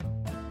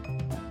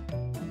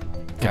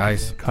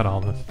Guys. Cut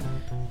all this.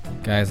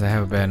 Guys, I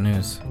have bad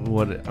news.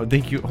 What? Oh,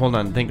 thank you. Hold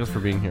on. Thank us for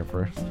being here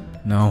first.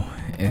 No,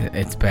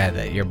 it's bad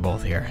that you're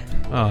both here.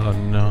 Oh,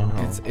 no.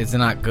 It's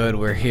not good.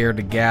 We're here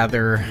to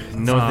gather.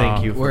 No,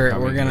 thank you. We're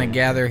gonna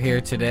gather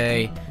here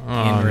today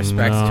in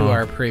respect to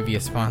our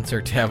previous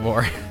sponsor,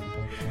 Tavor.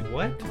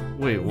 What?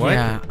 Wait, what?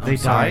 Yeah, they I'm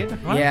sorry.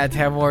 died? What? Yeah,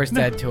 Tavor's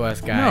dead to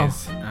us,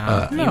 guys.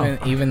 No.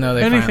 Even though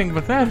they Anything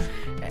but that.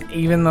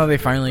 even though they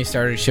finally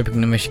started shipping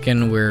to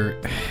Michigan, we're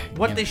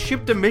What? They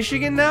shipped to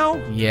Michigan now?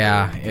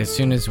 yeah. As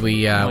soon as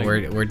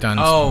we're done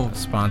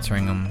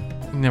sponsoring them.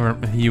 Never.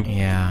 You.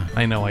 Yeah.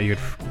 I know why you'd.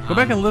 Go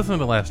back and listen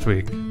to last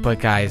week. But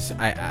guys,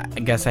 I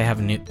guess I have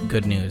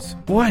good news.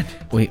 What?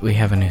 We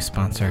have a new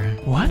sponsor.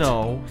 What?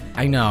 No.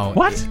 I know.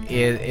 What?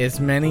 As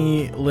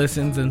many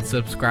listens and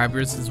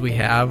subscribers as we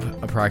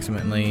have,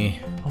 approximately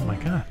Oh my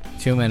god.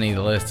 too many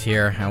to list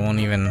here. I won't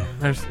even.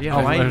 There's.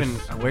 Yeah. there's-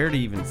 Where to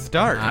even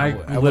start? I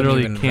wouldn't literally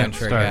even can't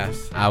venture a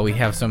start. guess. We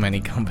have so many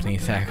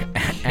companies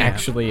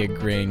actually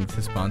agreeing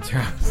to sponsor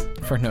us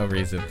for no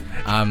reason.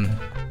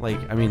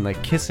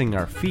 Like kissing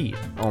our feet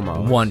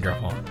almost.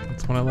 Wonderful.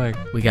 That's what I like.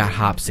 We got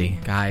Hopsy,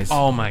 guys.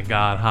 Oh my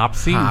god,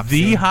 Hopsy?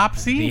 Hopsy. The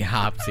Hopsy? The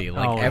Hopsy.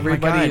 Like Oh my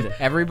everybody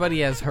everybody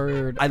has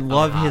heard. I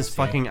love of his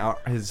Hopsy.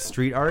 fucking his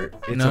street art.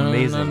 It's no,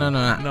 amazing. No,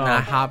 No.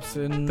 not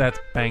Hobson. That's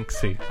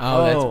Banksy.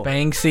 Oh, that's Oh.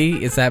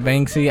 Banksy. Is that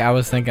Banksy? I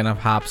was thinking of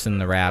Hobson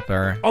the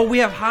rapper. Oh, we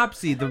have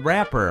Hopsy, the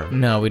rapper.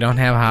 No, we don't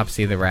have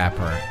Hopsy the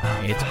rapper.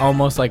 It's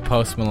almost like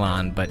Post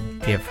Malone, but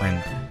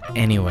different.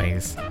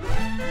 Anyways,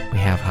 we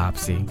have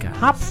Hopsy, guys.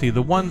 Hopsy,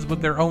 the ones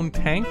with their own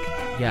tank?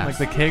 Yes. Like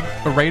the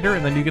kegerator,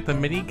 and then you get the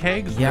mini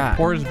kegs Yeah. that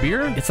pours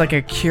beer? It's like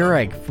a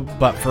Keurig,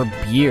 but for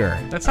beer.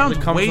 That sounds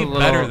It comes way with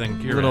better than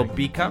Keurig. little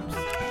B cups.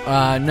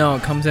 No,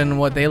 it comes in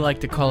what they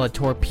like to call a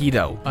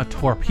torpedo. A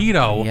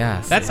torpedo?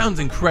 Yes. That sounds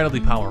incredibly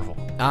powerful.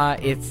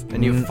 It's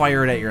And you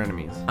fire it at your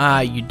enemies.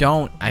 you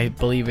don't. I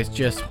believe it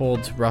just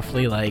holds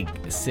roughly like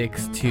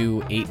 6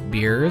 to 8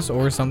 beers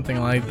or something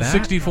like that.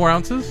 64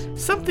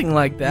 ounces? Something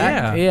like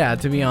that. Yeah.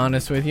 To be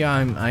honest with you,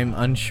 I'm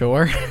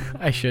unsure.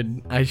 I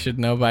should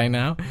know by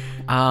now.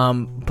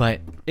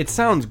 But It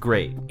sounds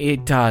great.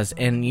 it does,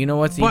 and you know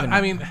what's But, even?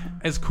 I mean,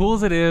 as cool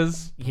as it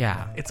is,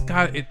 yeah. it's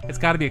got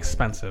to be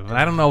expensive. And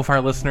I don't know if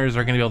our listeners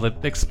are going to be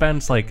able to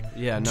expense like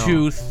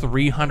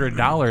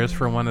 $200-$300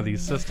 for one of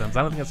these systems.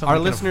 I don't think that's something Our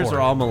we can listeners afford.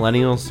 are all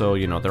millennials, so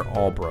they're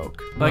all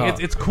broke. like Well,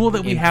 it's cool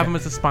that we have them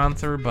as a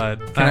sponsor,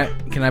 but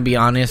Can I be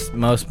honest?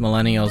 Most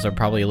millennials are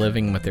probably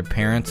living with their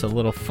parents, a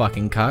little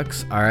fucking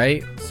cucks. All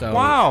right. So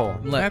Wow.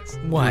 that's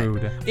what?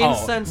 rude.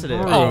 Insensitive.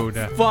 Rude.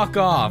 Oh, fuck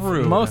off.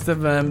 Rude. Most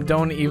of them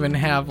don't even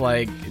have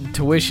like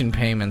tuition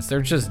payments.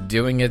 They're just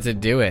doing it to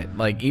do it.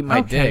 Like eat my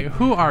Okay, dick.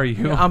 who are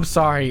you? I'm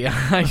sorry.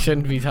 I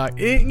shouldn't be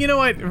talking. You know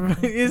what?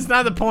 It's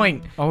not the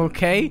point.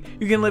 Okay?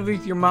 You can live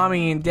with your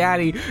mommy and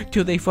daddy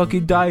till they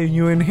fucking die and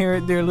you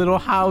inherit their little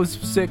house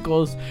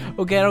sickles.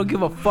 Okay? I don't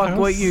give a fuck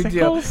what you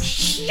do.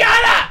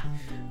 Shut up!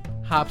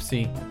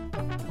 Hopsy.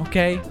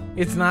 Okay?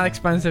 It's not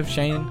expensive,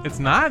 Shane. It's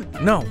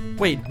not? No.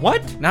 Wait,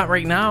 what? Not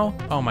right now.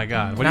 Oh my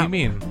god. What do No. you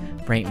mean?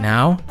 Right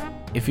now,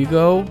 if you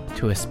go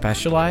to a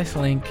specialized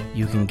link,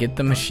 you can get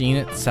the machine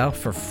itself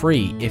for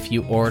free if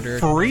you order.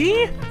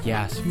 Free?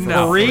 Yes, for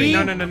No. Free?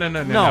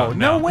 No.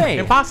 No way.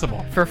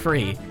 Impossible. For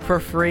free. For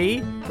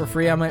free? For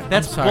free, I'm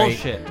That's sorry.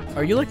 bullshit.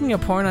 Are you looking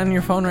at porn on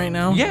your phone right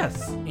now?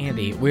 Yes.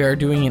 Andy, we are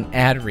doing an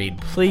ad read.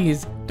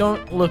 Please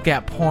don't look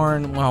at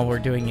porn while we're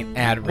doing an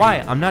ad read.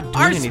 Why? I'm not doing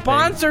Our anything.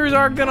 sponsors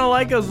aren't gonna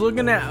like us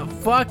looking at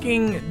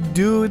fucking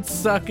dudes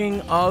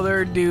sucking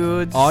other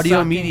dudes. Audio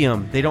sucking-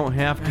 medium. They don't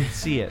have to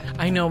see it.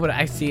 I know, but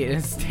I see it.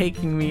 It's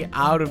taking me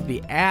out of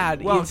the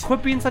ad. Well, It's-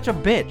 quit being such a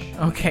bitch.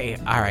 Okay,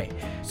 alright.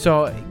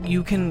 So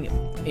you can,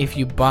 if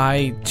you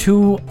buy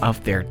 2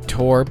 of their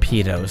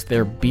torpedoes,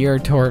 their beer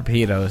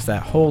torpedoes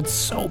that hold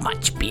so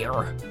much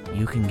beer,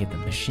 you can get the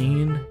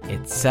machine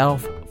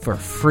itself for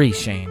free,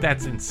 Shane.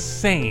 That's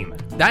insane.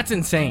 That's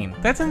insane.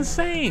 That's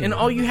insane. And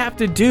all you have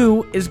to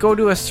do is go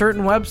to a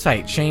certain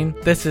website, Shane.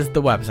 This is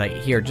the website.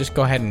 Here, just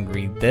go ahead and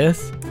read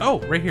this. oh,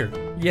 right here.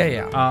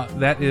 Yeah.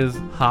 That is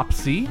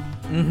Hopsy.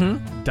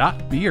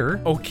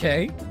 Beer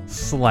Okay.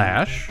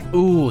 /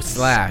 Ooh,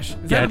 slash.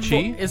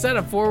 Sketchy. Is that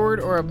a forward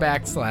or a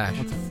backslash?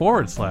 /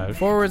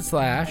 Forward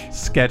slash.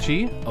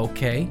 sketchy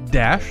Okay. -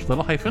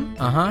 little hyphen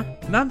Uh-huh.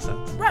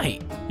 nonsense.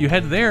 Right. You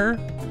head there,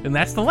 and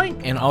that's the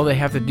link. And all they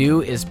have to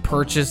do is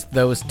purchase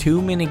those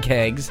 2 mini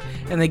kegs,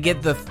 and they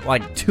get the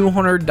like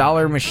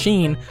 $200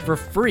 machine for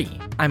free.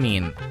 I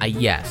mean,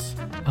 yes,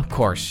 of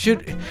course.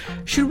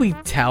 Should we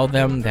tell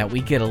them that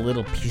we get a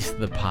little piece of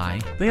the pie?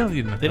 They don't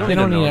even. They don't They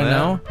even don't need to that.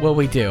 know. Well,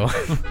 we do.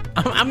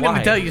 I'm going Why?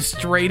 to tell you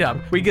straight up.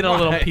 We get a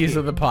little Why? piece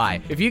of the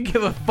pie. If you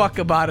give a fuck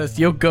about us,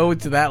 you'll go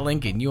to that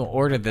link and you'll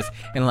order this.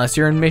 Unless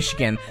you're in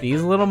Michigan,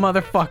 these little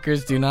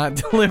motherfuckers do not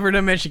deliver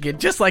to Michigan.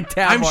 Just like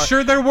Tavor. I'm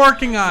sure they're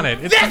working on it.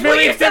 It's That's very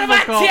what you said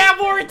about difficult.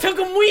 Tavor. It took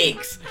him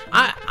weeks.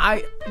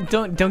 I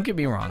don't get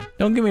me wrong.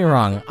 Don't get me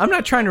wrong. I'm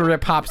not trying to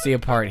rip Hopsy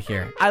apart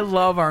here. I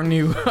love our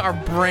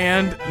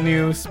brand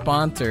new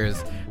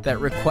sponsors. that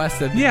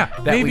requested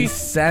that maybe- we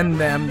send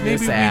them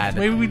this ad.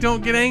 Maybe we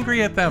don't get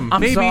angry at them.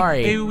 I'm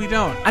sorry. Maybe we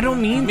don't. I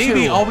don't mean to.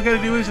 Maybe all we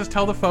gotta do is just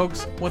tell the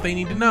folks what they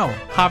need to know.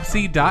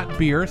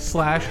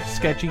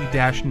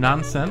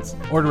 Hopsy.beer/sketchy-nonsense.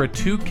 Order a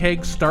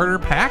 2-keg starter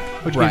pack,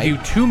 which Right. gives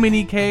you 2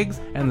 mini kegs,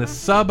 and the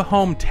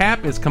sub-home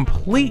tap is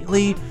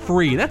completely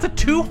free. That's a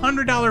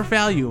 $200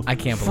 value. I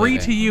can't Free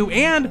believe it. to you,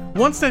 and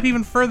one step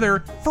even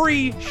further,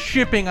 free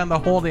shipping on the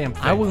whole damn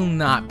thing. I will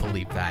not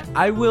believe that.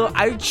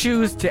 I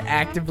choose to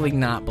actively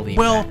not believe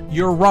Well, that.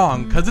 you're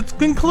wrong, because it's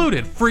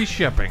included. Free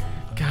shipping.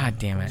 God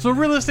damn it. So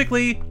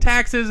realistically,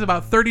 taxes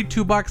about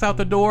 $32 out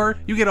the door.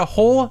 You get a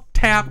whole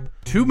tap,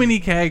 2 mini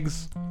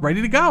kegs,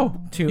 ready to go.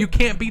 You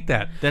can't beat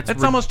that.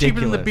 That's almost cheaper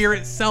than the ridiculous. beer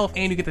itself,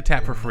 and you get the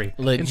tap for free.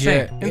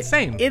 Legit.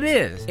 Insane. It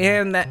is.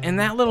 And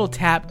that little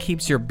tap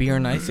keeps your beer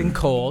nice and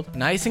cold,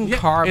 nice and Yeah,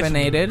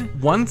 carbonated.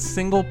 it's one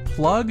single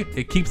plug.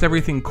 It keeps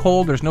everything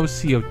cold. There's no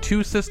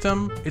CO2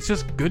 system. It's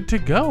just good to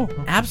go.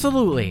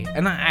 Absolutely.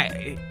 And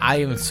I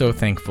am so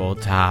thankful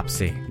to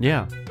Hopsy.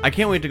 Yeah. I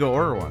can't wait to go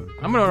order one.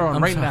 I'm gonna order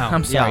one right now.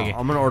 I'm sorry. Yeah,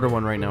 I'm gonna order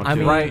one right now too. I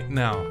mean- right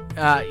now.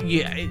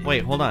 Yeah.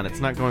 Wait, hold on. It's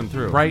not going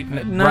through. Right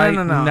No, right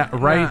no, no, no.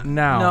 right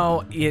now.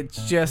 No,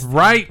 it's just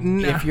Right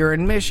now. if you're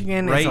in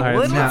Michigan, Right. it's a Alright,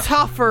 little it's not-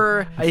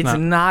 tougher. It's not-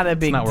 not a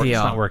big not deal. it's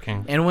not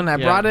working. And when I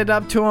Yeah. brought it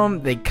up to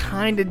them, they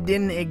kind of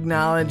didn't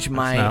acknowledge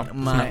my It's not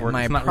my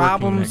working,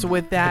 problems Nick.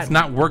 with that. It's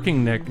not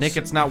working, Nick. Nick,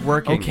 it's not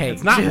working. Okay,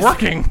 It's not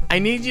working. I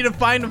need you to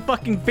find a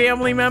fucking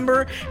family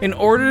member and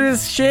order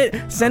this shit.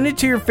 Send it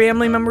to your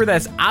family member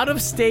that's out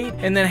of state,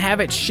 and then have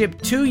it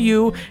shipped to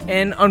you.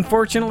 And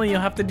unfortunately, you'll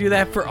have to do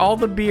that for all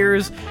the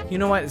beers. You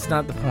know what? It's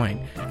not the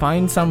point.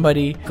 Find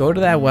somebody, go to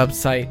that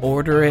website,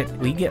 order it.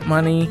 We get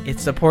money. It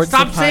supports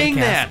Stop the podcast. saying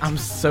that. I'm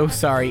so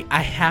sorry.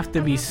 I have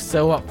to be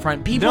so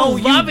upfront. People No,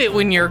 you- love it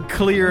when you're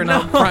clear and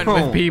No. upfront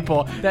with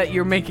people that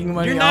you're making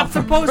money. You're not off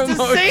of supposed to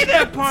say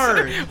that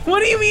promotions. part. What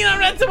do you mean I'm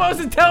not supposed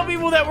to tell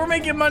people that we're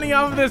making money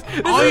off of this?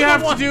 All is you the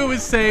have one- to do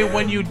is say,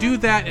 when you do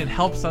that, it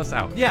helps us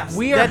out. Yes,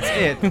 We are, that's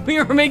it. We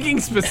are making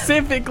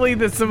specifically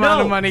this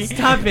amount of money.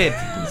 Stop it.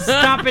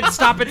 Stop it.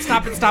 Stop it.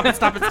 Stop it. Stop it.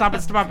 Stop it. Stop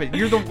it. Stop it.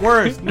 You're the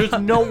worst. There's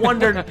no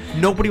wonder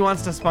nobody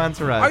wants to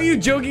sponsor us. Are you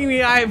joking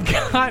me? I have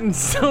gotten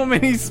so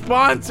many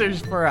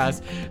sponsors for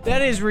us.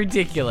 That is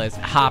ridiculous.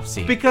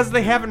 Hopsy. Because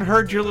they haven't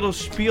heard your little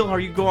spiel how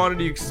you go on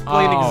and you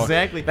explain Oh,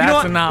 exactly. that's you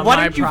know what? not Why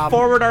my don't you problem.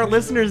 forward our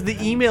listeners the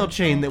email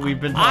chain that we've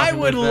been talking I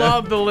would with them?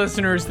 love the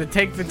listeners to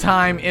take the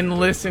time and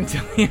listen to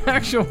the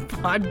actual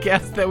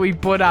podcast that we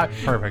put out.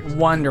 Perfect.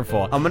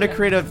 Wonderful. I'm gonna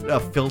create a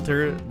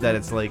filter that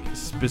it's like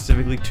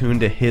specifically tuned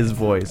to his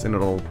voice, and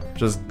it'll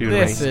just be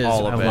This is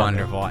all of it.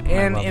 wonderful.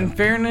 And love in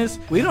fairness,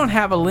 we don't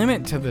have a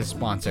limit to this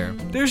sponsor.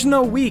 There's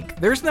no week.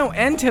 There's no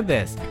end to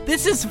this.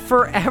 This is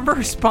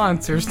forever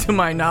sponsors, to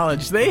my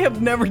knowledge. They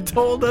have never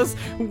told us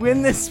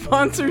when this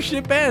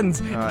sponsorship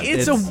ends.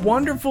 It's a it's-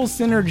 wonderful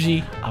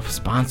synergy of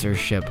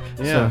sponsorship.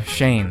 Yeah. So,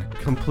 Shane,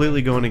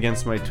 Completely going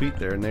against my tweet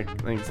there, Nick.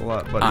 Thanks a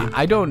lot, buddy.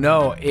 I don't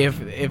know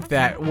if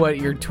that what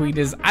your tweet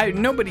is.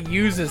 Nobody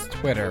uses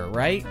Twitter,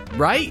 right?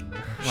 Right?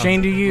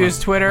 Shane, do you use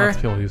Twitter? Lots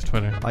of people use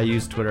Twitter. I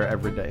use Twitter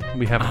every day.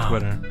 We have Oh. a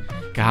Twitter.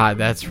 God,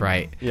 that's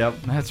right. Yep.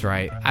 That's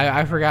right.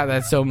 I forgot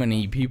that so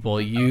many people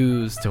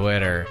use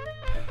Twitter.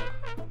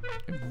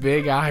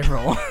 Big eye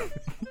roll.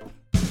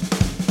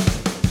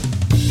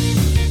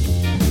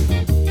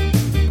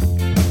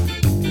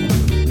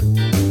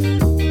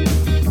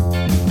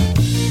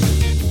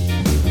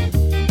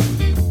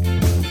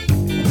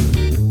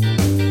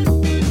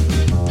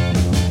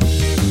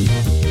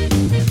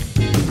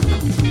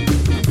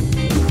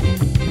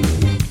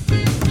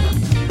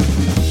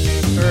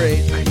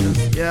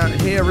 Yeah.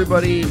 Hey,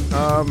 everybody.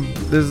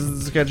 This is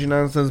the Sketchy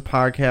Nonsense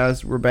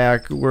podcast. We're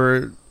back.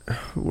 We're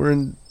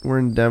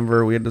in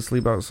Denver. We had to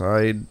sleep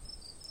outside.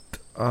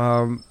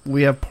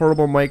 We have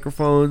portable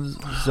microphones,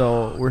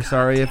 so we're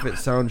sorry if it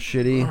sounds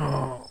shitty.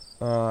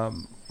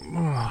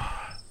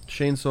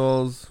 Shane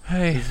Souls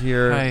Hey, is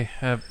here.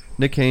 Hi.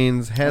 Nick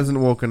Haynes hasn't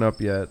woken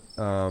up yet.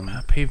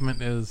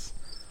 Pavement is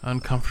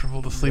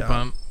uncomfortable to sleep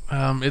Yeah.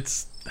 on.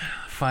 It's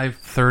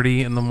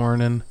 5:30 in the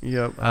morning.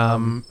 Yep.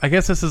 I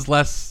guess this is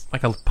less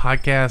like a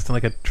podcast and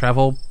like a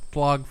travel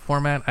blog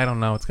format. I don't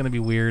know. It's gonna be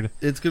weird.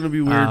 It's gonna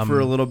be weird for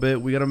a little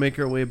bit. We gotta make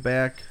our way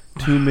back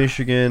to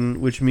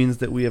Michigan, which means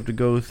that we have to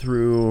go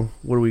through.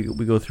 What do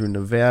we go through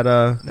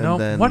Nevada and No,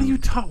 then what are you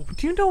talking?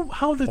 Do you know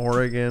how the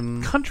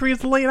Oregon, country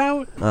is laid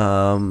out?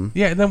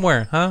 Yeah, and then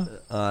where?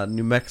 Huh?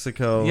 New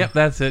Mexico. Yep,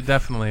 that's it.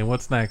 Definitely.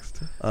 What's next?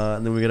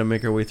 And then we gotta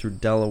make our way through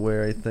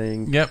Delaware, I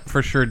think. Yep,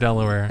 for sure,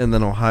 Delaware. And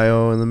then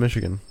Ohio and then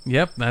Michigan.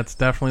 Yep, that's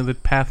definitely the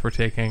path we're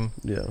taking.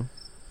 Yeah.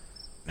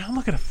 Now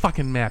look at a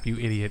fucking map, you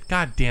idiot.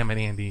 God damn it,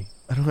 Andy.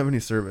 I don't have any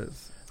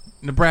service.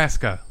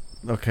 Nebraska,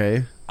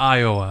 Okay.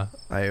 Iowa,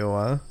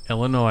 Iowa.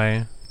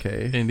 Illinois,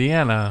 Okay.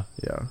 Indiana,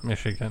 Yeah.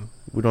 Michigan.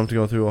 We don't have to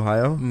go through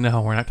Ohio.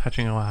 No, we're not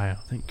touching Ohio.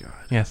 Thank God.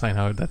 Yes, I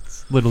know.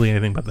 That's literally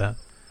anything but that.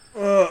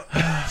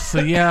 So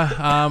yeah,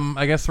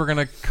 I guess we're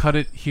gonna cut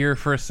it here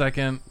for a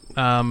second.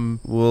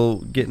 We'll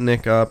get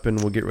Nick up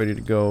and we'll get ready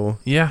to go.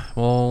 Yeah,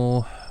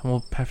 we'll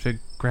have to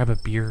grab a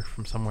beer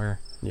from somewhere.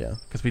 Yeah.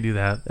 Because we do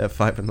that. At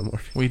 5 in the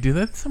morning. We do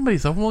that.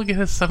 Somebody's open. We'll get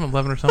a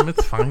 7-Eleven or something.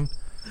 It's fine.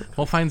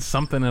 We'll find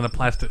something in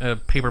a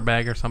paper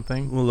bag or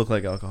something. We'll look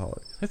like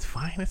alcoholics. It's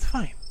fine. It's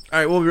fine. All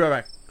right, we'll be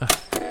right back.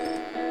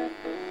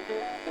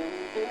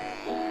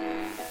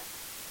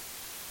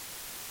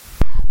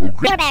 We're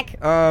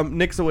back.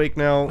 Nick's awake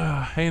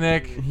now. Hey,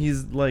 Nick.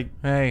 He's like,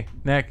 Hey,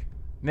 Nick.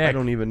 I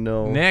don't even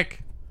know.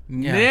 Nick.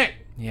 Yeah. Nick.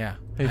 Yeah.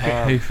 Hey,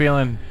 how you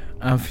feeling?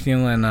 I'm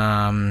feeling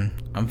down.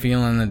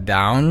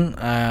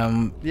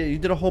 Yeah, you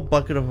did a whole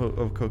bucket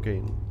of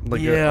cocaine,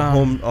 like Yeah.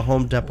 a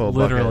home Depot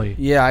Literally.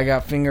 bucket. Yeah, I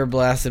got finger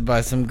blasted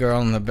by some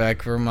girl in the back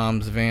of her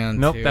mom's van.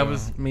 Nope, too. that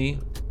was me.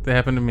 That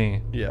happened to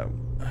me. Yeah.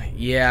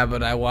 Yeah,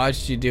 but I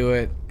watched you do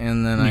it,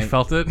 and then You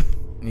felt it?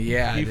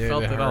 Yeah, You dude,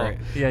 felt it all. hurt.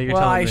 Yeah, you're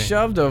well, telling I me.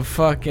 shoved a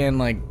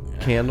fucking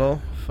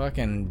Candle.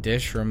 fucking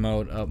dish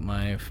remote up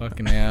my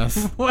fucking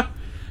ass. What?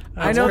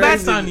 I know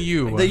that's crazy. on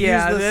you. They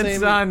yeah, use the that's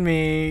same- on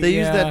me. They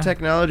use yeah. that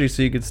technology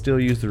so you could still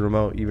use the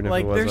remote even if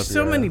Like, it was there's up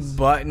so your many ass.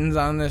 buttons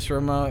on this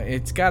remote.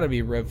 It's got to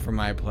be ripped for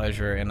my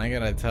pleasure, and I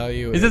gotta tell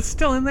you, Is it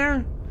still in there?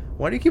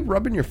 Why do you keep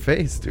rubbing your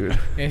face, dude?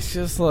 It's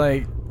just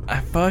like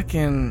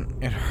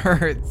it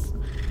hurts.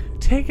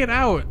 Take it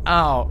out.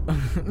 Oh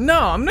no,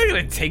 I'm not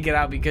gonna take it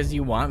out because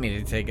you want me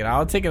to take it out.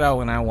 I'll take it out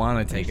when I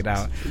want to take it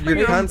out.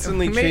 You're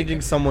constantly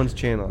changing someone's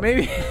channel.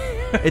 Maybe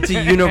It's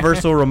a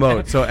universal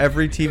remote, so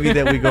every TV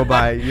that we go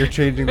by, you're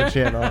changing the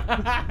channel.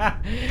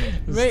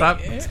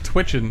 Stop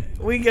twitching.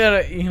 We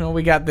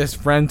got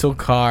this rental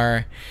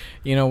car.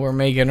 We're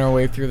making our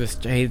way through the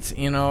states.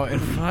 And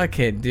fuck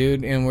it,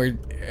 dude. And we're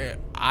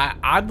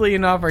oddly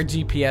enough, our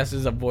GPS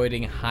is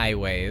avoiding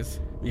highways.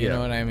 You Yeah.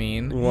 know what I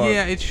mean? Well,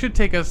 Yeah, it should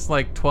take us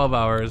like 12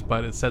 hours,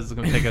 but it says it's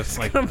going to take us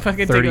like gonna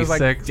fucking 36. take us,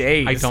 like,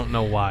 days. I don't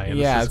know why.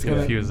 Yeah, It's it's just gonna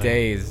confusing.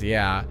 days.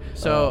 Yeah.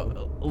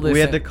 So listen. we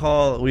had to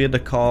call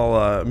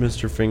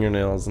Mr.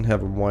 Fingernails and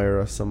have him wire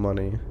us some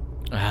money.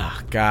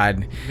 Ah,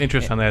 God.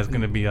 Interest on that is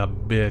going to be a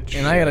bitch.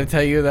 And I gotta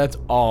tell you, that's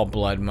all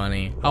blood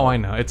money. Oh, I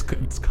know. It's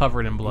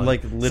covered in blood.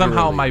 Like,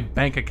 somehow literally. my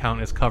bank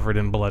account is covered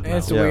in blood now.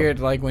 It's Yeah.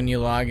 weird. Like when you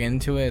log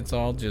into it, it's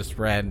all just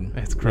red.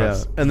 It's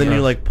gross. Yeah. And then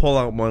Gross. you pull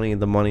out money,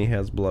 the money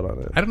has blood on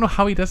it. I don't know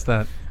how he does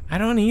that. I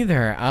don't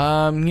either.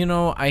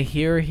 I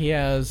hear he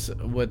has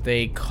what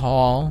they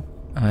call,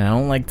 and I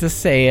don't like to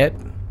say it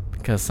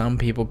because some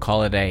people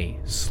call it a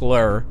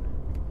slur.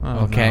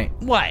 Oh, Okay.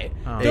 What?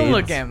 Oh. Don't AIDS.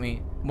 look at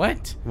me.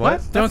 What?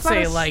 What? Don't That's not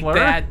say a it like slur.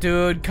 that,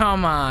 dude.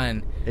 Come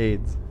on.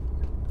 AIDS.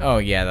 Oh,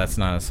 yeah, that's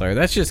not a slur.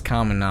 That's just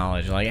common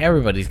knowledge. Like,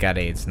 everybody's got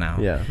AIDS now.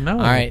 Yeah. No. All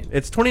right.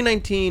 It's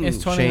 2019. It's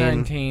Shane.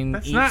 2019.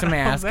 That's Eat not some how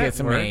ass, that get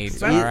some works. AIDS.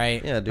 That's- All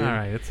right. Yeah, dude. All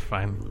right, it's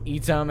fine.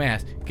 Eat some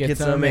ass, get Get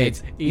some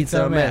AIDS. Eat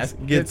some ass,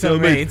 Get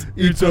some AIDS.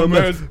 Eat some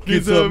ass.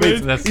 Get some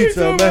AIDS. That's- Eat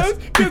some ass.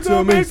 Get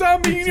some AIDS. I'm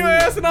eating your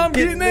ass and I'm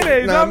getting it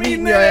AIDS. I'm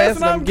eating your ass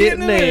and I'm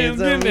getting it AIDS.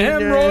 Getting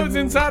hemorrhoids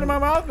inside of my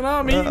mouth and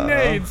I'm eating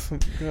AIDS.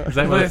 Is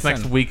that what this Listen.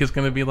 next week is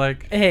going to be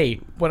like?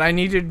 Hey, what I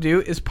need you to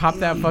do is pop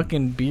that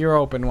fucking beer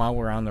open while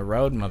we're on the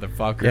road,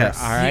 motherfucker.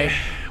 Yes. All right.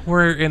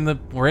 We're in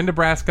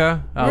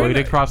Nebraska. We're We in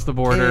did cross the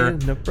border. In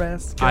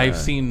Nebraska. I've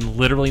seen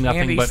literally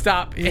nothing Andy, but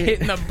stop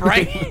hitting the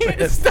bright.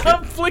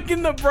 Stop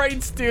flicking the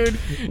brights, dude.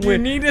 You We're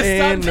need to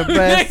in stop doing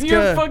that. Nebraska.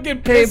 You're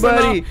fucking Hey, pissing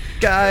buddy, off.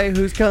 guy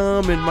who's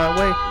coming my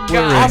way.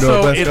 We're in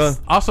also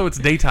Nebraska. it's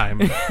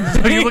daytime,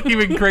 so you look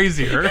even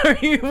crazier.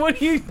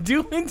 What are you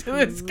doing to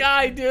this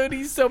guy, dude?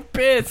 He's so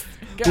pissed.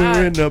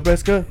 We're in God.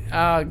 Nebraska.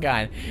 Oh,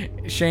 God.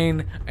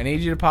 Shane, I need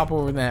you to pop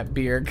over that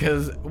beer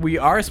because we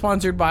are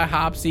sponsored by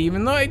Hopsy,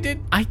 even though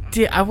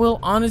I will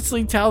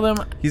honestly tell them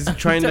He's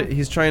trying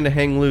to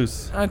hang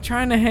loose. I'm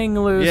trying to hang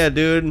loose. Yeah,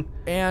 dude.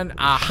 And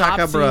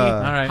Shaka Hopsy, bra.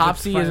 All right,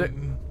 Hopsy that's is.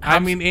 fine. I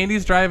mean,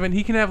 Andy's driving.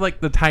 He can have like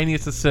the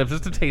tiniest of sips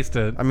just to taste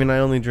it. I mean, I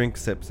only drink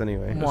sips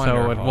anyway.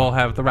 Wonderful. So we'll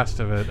have the rest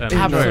of it. And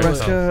In enjoy Absolutely.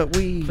 ourselves. Nebraska,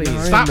 we Please.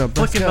 are Stop in Nebraska.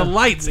 flicking the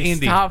lights,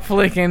 Andy. Stop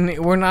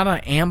flicking. We're not an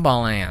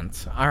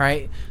ambulance. All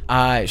right.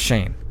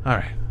 Shane. All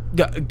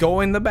right. Go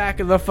in the back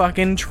of the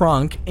fucking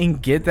trunk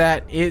and get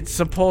that. It's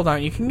a pull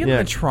down. You can get Yeah.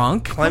 in the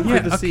trunk. Climb Yeah,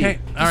 through the seat. okay.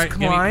 All Just right.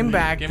 climb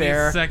back give me a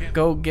there. second.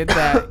 Go get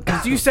that.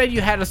 Because you said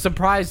you had a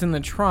surprise in the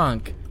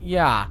trunk.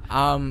 Yeah.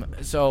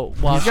 So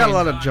well, He's got a Shane-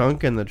 lot of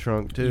junk in the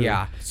trunk too.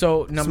 Yeah.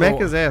 So number Smack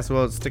his ass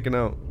while it's sticking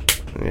out.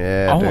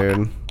 Yeah, Oh,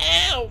 dude.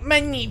 Ow, my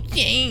name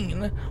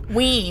Shane.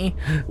 We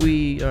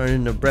We are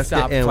in Nebraska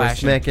stop and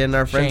flashing. we're smacking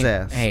our friend's Shane,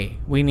 ass. Hey,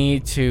 we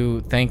need to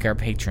thank our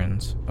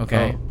patrons.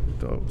 Okay.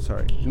 Oh,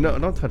 sorry. No,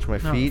 don't touch my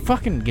No, feet.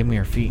 fucking give me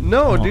your feet.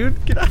 No, Come on.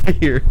 dude, get out of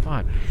here.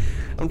 God.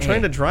 I'm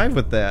trying to drive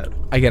with that.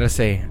 I gotta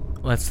say,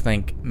 let's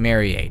thank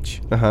Mary H.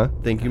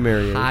 Thank you,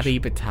 Mary H.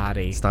 Hottie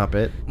Batati. Stop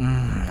it.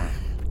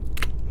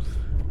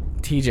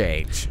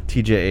 TJH.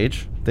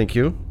 TJH. Thank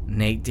you.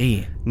 Nate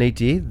D. Nate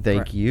D.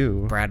 Thank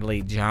you.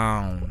 Bradley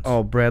Jones.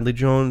 Oh, Bradley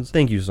Jones.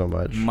 Thank you so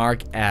much.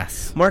 Mark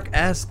S. Mark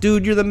S.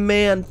 Dude, you're the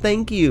man.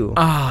 Thank you.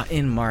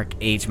 And Mark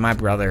H. My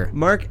brother.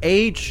 Mark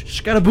H.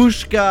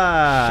 Shkadabushka.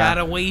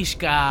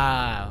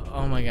 Shadawishka.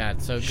 Oh my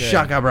god, so good.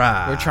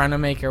 Shakabra. We're trying to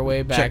make our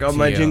way back Check out to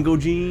my you. Jingo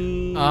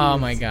jeans. Oh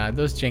my god,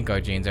 those Jinko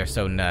jeans are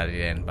so nutted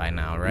in by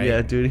now, right?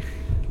 Yeah, dude.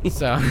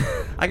 So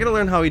I gotta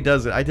learn how he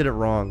does it. I did it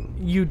wrong.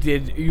 you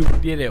did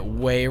it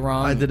way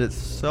wrong. I did it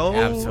so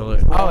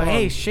Absolutely. wrong. Oh,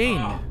 hey, Shane.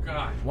 Oh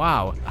God.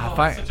 Wow.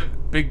 Such a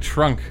big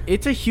trunk.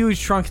 It's a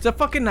huge trunk. It's a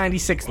fucking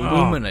 96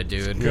 Lumina,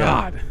 dude.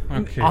 God.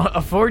 Okay.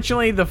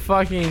 Unfortunately, the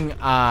fucking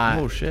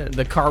Oh, shit.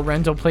 the car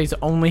rental place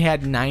only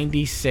had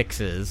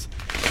 96s.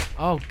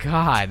 Oh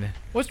God.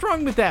 What's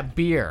wrong with that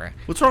beer?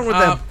 What's wrong with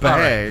All that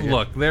right, bag?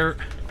 look,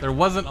 there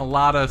wasn't a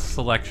lot of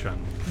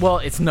selection. Well,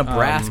 it's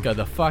Nebraska,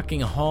 the fucking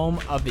home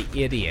of the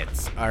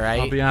idiots. All right.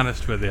 I'll be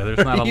honest with you. There's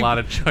not a lot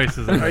of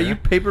choices in there. Are you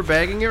paper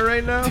bagging it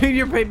right now? Dude,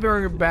 you're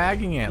paper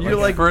bagging it. You're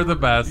like for the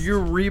best?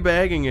 You're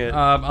rebagging it.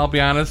 I'll be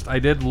honest. I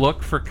did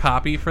look for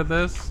copy for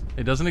this.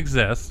 It doesn't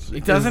exist.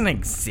 it doesn't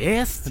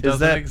exist. It is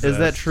doesn't that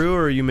exist. true,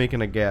 or are you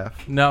making a gaffe?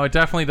 No, it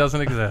definitely doesn't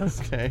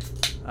exist. Okay.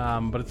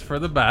 But it's for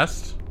the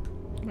best.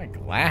 My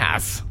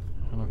glass.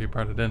 I don't know if you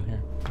brought it in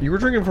here. You were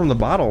drinking from the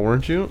bottle,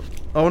 weren't you?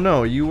 Oh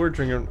no, you were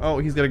drinking. Oh,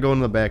 he's got to go in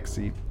the back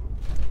seat.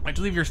 Why'd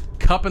you leave your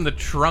cup in the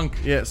trunk?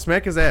 Yeah,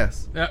 smack his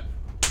ass. Yeah.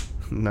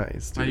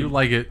 Nice, How dude. you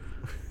like it?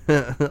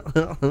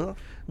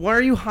 Why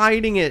are you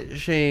hiding it,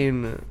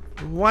 Shane?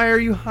 Why are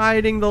you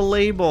hiding the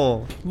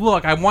label?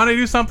 Look, I want to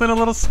do something a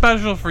little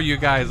special for you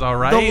guys, all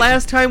right? The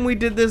last time we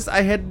did this,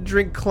 I had to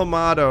drink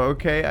Clamato,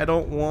 okay? I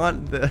don't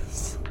want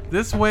this.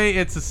 This way,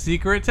 it's a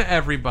secret to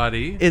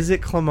everybody. Is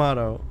it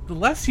Clamato? The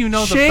less you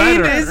know, the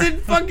Shane, better. is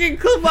it fucking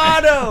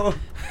Clamato?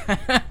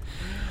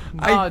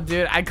 Oh,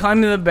 dude, I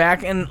climbed to the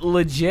back and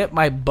legit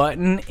my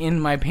button in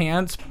my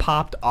pants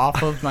popped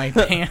off of my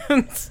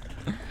pants.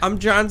 I'm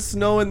Jon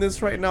Snow in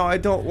this right now. I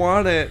don't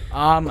want it.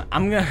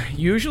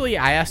 Usually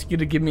I ask you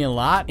to give me a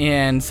lot,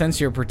 and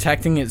since you're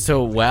protecting it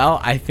so well,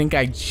 I think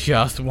I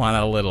just want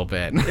a little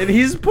bit. And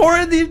he's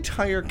pouring the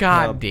entire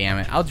God cup. damn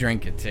it. I'll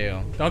drink it too.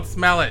 Don't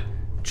smell it.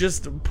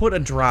 Just put a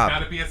drop.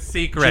 Gotta be a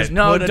secret.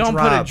 No, Put a don't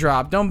put a drop.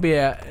 drop. Don't be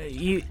a...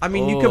 I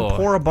mean, you can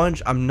pour a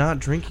bunch. I'm not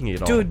drinking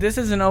it all. Dude, this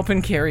is an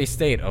open carry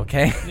state,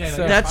 okay? Yeah,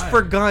 So- that's fine.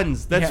 for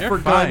guns. That's Yeah, for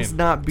you're fine. guns,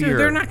 not beer. Dude,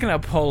 they're not gonna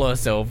pull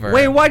us over.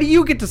 Wait, why do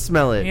you get to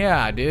smell it?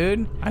 Yeah,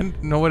 dude. I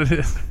know what it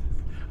is.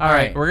 All All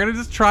right, right. we're gonna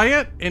just try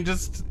it and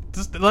just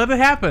let it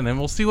happen, and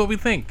we'll see what we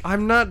think.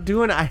 I'm not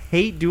doing it. I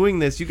hate doing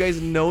this. You guys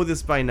know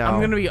this by now.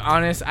 I'm gonna be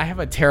honest. I have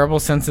a terrible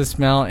sense of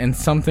smell, and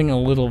something a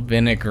little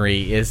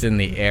vinegary is in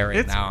the air right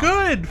It's now.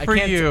 good for I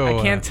can't, you.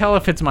 I can't tell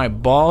if it's my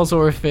balls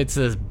or if it's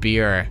this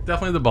beer.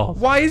 Definitely the balls.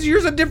 Why is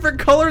yours a different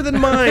color than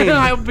mine?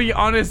 I'll be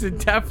honest. It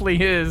definitely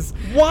is.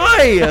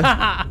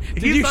 Why?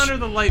 He's under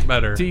the light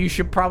better. So you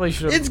should probably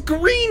should. It's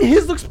green.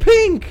 His looks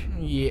pink.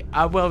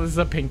 Yeah. Well, this is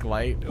a pink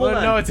light. Hold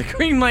on. No, it's a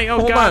green light. Oh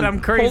Hold God, on. I'm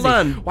crazy. Hold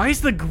on. Why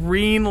is the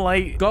green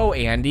light go,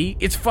 Andy?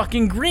 It's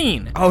fucking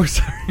green. Oh,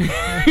 sorry.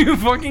 You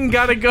fucking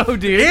gotta go,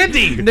 dude.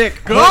 Andy,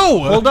 Nick, go!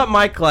 Hold up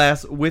my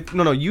glass with.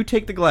 No, you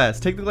take the glass.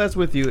 Take the glass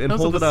with you and Those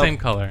hold are it the up. same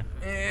color.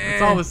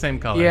 It's all the same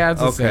color. Yeah,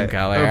 it's the Okay. same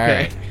color. Okay. All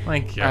right.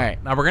 Thank you. All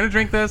right. Now we're gonna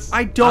drink this.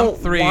 I don't On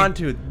three. want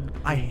to.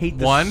 I hate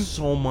this One,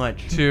 so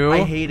much. two. I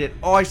hate it.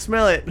 Oh, I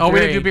smell it. Oh, we Three.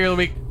 didn't do beer of the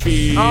week.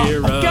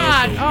 Oh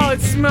God! Oh,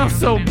 it smells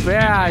so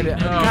bad.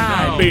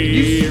 God. no.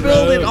 You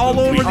spilled it all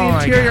over the Oh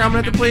my interior. God. I'm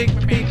gonna have to play.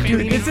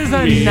 Dude, this is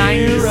a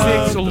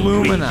 96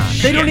 Lumina.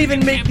 They don't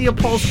even make the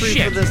upholstery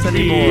Shit. for this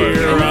anymore.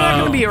 We're not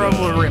gonna be able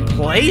to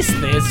replace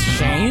this,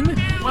 Shane.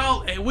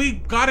 Well, we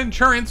got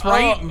insurance,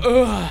 right?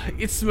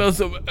 It smells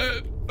so.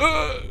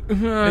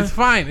 It's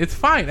fine. It's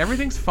fine.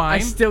 Everything's I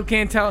fine. still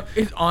can't tell.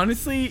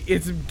 Honestly,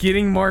 it's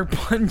getting more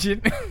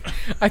pungent.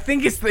 I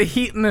think it's the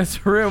heat in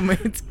this room.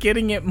 It's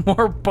getting it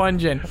more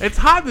pungent. It's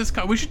hot in this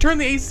car. We should turn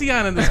the AC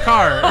on in this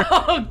car.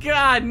 Oh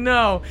God,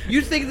 no!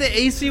 You think the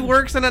AC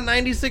works on a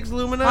 96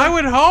 Lumina? I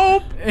would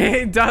hope.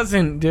 It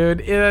doesn't,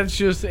 dude. It's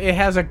just it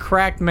has a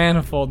cracked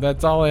manifold.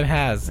 That's all it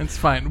has. It's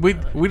fine. We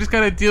just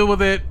gotta deal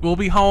with it. We'll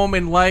be home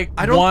in like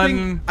I don't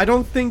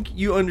one. think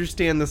you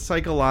understand the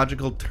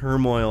psychological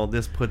turmoil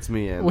this puts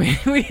me in.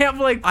 We have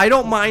like I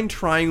don't mind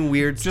trying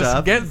weird Just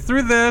stuff get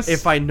through this.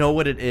 if I know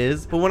what it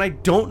is, but when I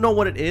don't know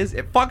what it is,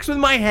 it fucks with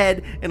my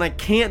head and I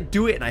can't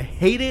do it and I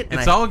hate it and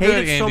It's I all hate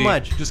good, it Andy. so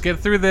much. Just get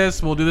through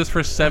this. We'll do this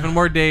for 7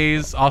 more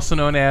days, also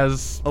known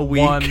as A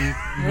week. 1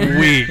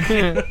 week.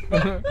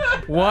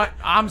 what?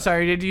 I'm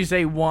sorry. Did you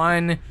say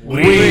 1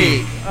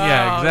 Week.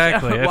 Yeah,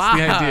 exactly. That's wow,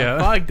 the idea.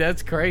 Fuck,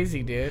 that's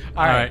crazy, dude.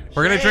 All right,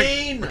 we're gonna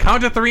Shane! drink.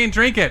 Count to 3 and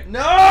drink it.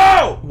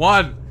 No!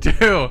 1,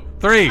 2,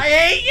 3. I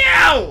hate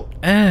you!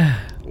 Ugh.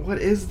 What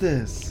is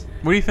this?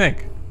 What do you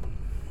think?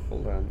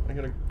 Hold on. I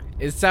gotta.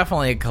 It's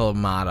definitely a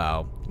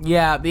Clamato.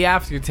 Yeah, the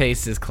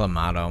aftertaste is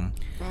Clamato.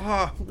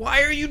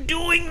 Why are you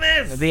doing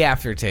this? The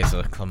aftertaste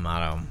of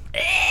Clamato.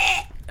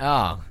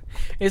 Oh,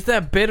 it's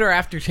that bitter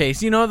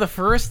aftertaste. You know, the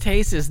first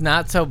taste is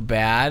not so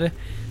bad.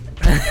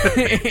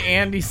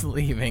 Andy's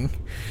leaving.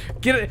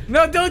 Get it?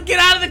 No, don't get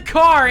out of the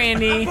car,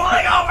 Andy.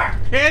 Pulling over!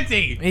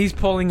 Andy, He's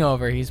pulling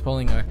over. He's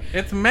pulling over.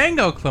 it's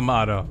mango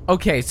clamato.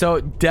 Okay,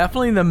 so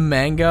definitely the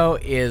mango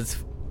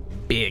is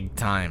big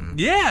time.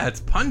 Yeah, it's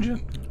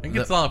pungent. It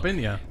gets all up in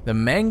you. The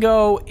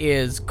mango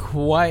is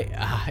quite.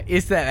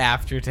 It's that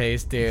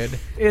aftertaste, dude.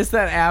 It's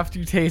that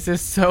aftertaste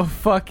is so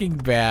fucking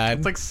bad.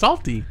 It's like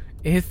salty.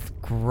 It's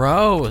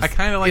gross. I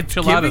kind of like it's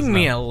gelatos giving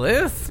me now. a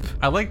lisp.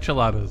 I like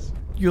gelatos.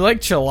 You like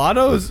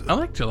gelatos? I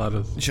like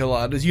gelatos.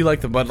 Gelatos. You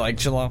like the Bud Light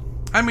gelato?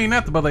 I mean,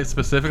 not the Bud Light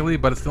specifically,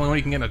 but it's the only one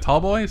you can get in a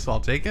tall boy, so I'll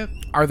take it.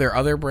 Are there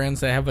other brands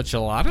that have a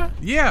gelada?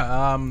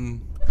 Yeah,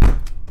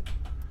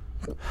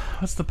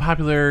 what's the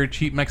popular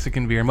cheap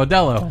Mexican beer?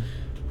 Modelo.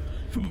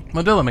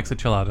 Modelo makes a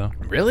gelato.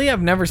 Really?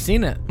 I've never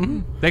seen it.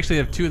 They actually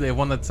have two. They have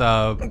one that's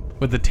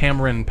with the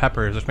tamarind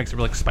peppers, which makes it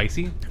really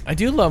spicy. I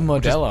do love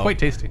Which is Modelo. quite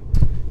tasty.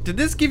 Did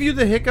this give you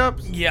the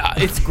hiccups? Yeah,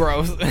 it's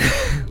gross.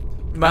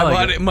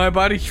 My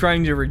body's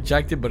trying to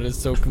reject it, but it's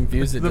so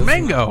confused. The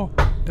mango.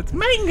 It's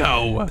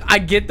mango. I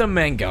get the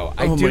mango.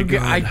 I Oh do my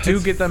get. God, I do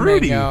it's get the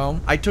fruity. mango.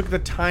 I took the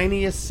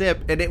tiniest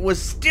sip and it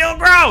was still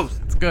gross.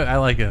 It's good. I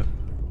like it.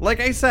 Like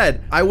I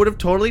said, I would have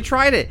totally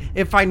tried it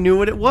if I knew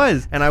what it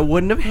was, and I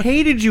wouldn't have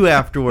hated you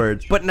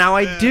afterwards. But now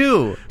I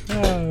do.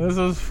 This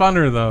was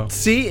funner though.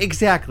 See,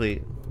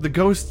 exactly. The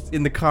ghost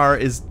in the car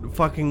is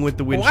fucking with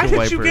the windshield Why did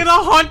wipers. you get a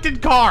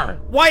haunted car?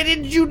 Why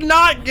did you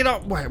not get a...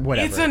 Whatever.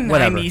 It's a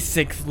whatever.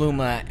 96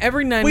 Luma.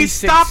 Every 96.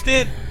 We stopped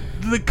at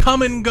the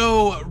come and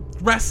go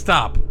rest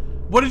stop.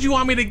 What did you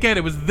want me to get?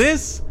 It was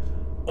this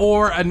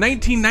or a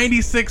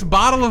 1996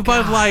 bottle of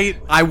Bud Light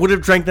I would have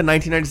drank the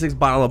 1996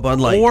 bottle of Bud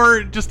Light.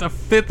 or just a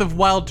fifth of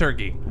Wild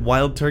Turkey.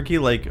 Wild turkey,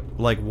 like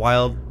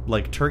wild,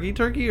 like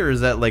turkey, or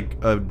is that like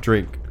a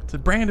drink? It's a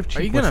brand of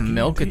cheap Are you gonna whiskey.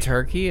 milk a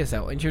turkey? Is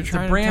that what you're It's a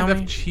trying to brand tell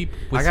me? of cheap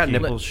whiskey. I got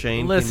nipples,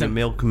 Shane. Can listen. you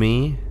milk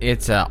me?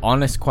 It's an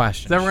honest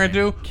question. Is that what we're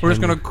gonna do? We're just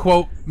gonna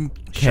quote.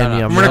 Can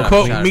you I'm gonna milk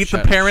quote me? Meet the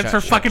Parents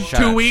for fucking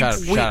 2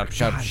 weeks.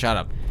 Shut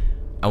up.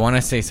 I want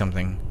to say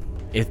something.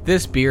 If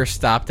this beer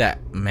stopped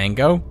at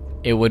mango,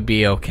 it would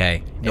be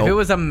okay. Nope. If it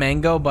was a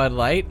mango Bud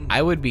Light,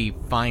 I would be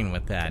fine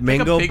with that.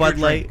 Mango bigger Bud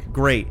drink. Light,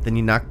 great. Then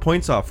you knock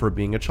points off for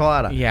being a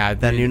chelada. Yeah,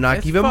 Then dude, you knock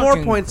it's even more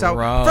fucking points out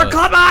gross. for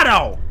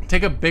Clamato.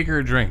 Take a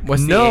bigger drink.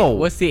 What's No.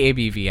 what's the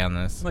ABV on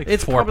this? Like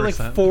It's 4%. probably like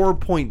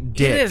 4-point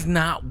dick. It is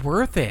not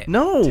worth it.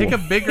 No. Take a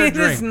bigger It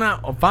drink. is not.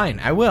 Oh, fine,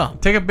 I will.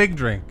 Take a big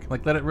drink.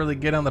 Like let it really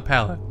get on the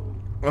palate.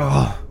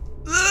 Ugh.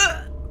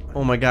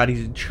 Oh my god,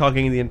 he's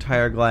chugging the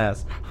entire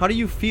glass. How do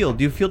you feel?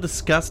 Do you feel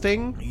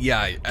disgusting?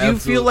 Yeah. Do you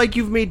feel like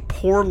you've made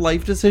poor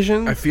life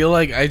decisions? I feel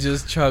like I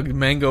just chugged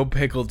mango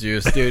pickle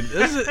juice, dude.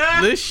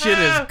 This shit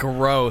is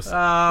gross.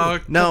 Oh,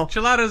 No.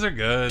 Gelatos are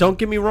good. Don't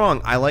get me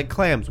wrong, I like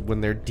clams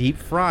when they're deep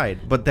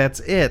fried, but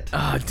that's it.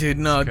 Oh, dude,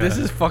 no, this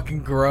good. is fucking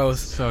gross.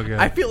 So good.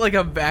 I feel like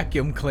a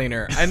vacuum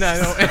cleaner, and I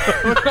don't.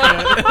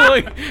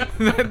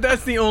 like,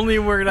 that's the only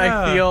word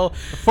I feel.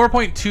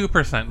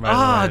 4.2% by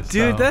Ah, the way.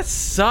 dude, so that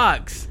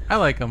sucks. I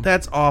like them.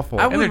 That's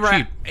awful. I And would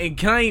they're cheap.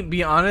 Can I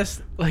be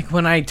honest? Like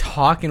when I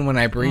talk and when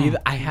I breathe,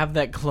 I have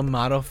that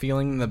clamato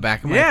feeling in the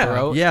back of my Yeah,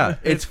 throat. yeah,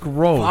 it's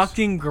gross.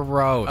 Fucking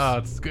gross.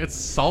 It's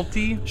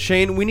salty.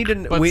 Shane, we need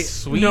to But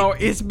sweet. No,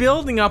 it's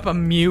building up a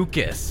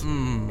mucus.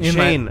 in my-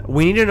 Shane,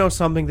 we need to know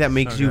something that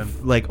makes you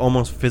good. like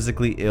almost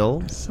physically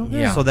ill, So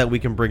good. Yeah. so that we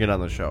can bring it on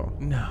the show.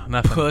 No,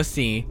 nothing.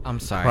 Pussy. I'm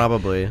sorry.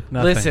 Probably.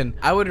 Nothing. Listen,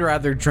 I would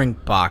rather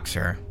drink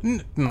Boxer.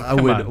 I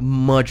would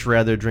much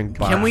rather drink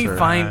Boxer. Can we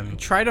man.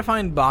 try to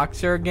find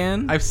Boxer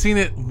again? I've seen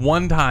it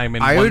one time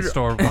in I one would-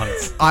 store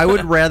once. I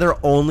would rather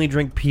only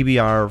drink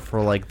PBR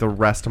for like the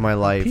rest of my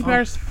life.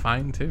 PBR's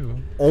fine too.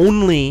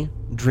 Only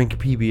drink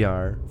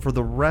PBR for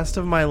the rest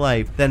of my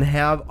life than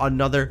have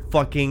another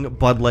fucking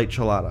Bud Light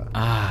Chelada.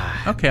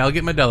 Okay, I'll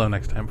get Modelo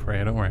next time for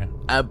you. Don't worry.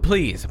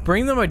 Please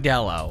bring the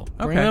Modelo.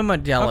 Bring Okay. the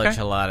Modelo Okay.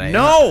 Chelada.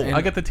 No! And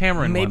I'll get the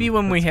tamarind maybe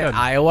one. when we That's hit good.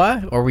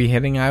 Iowa. Are we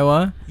hitting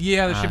Iowa?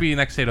 Yeah, there should be a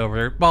next state over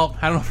there. Well,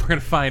 I don't know if we're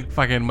gonna find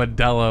fucking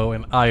Modelo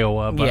in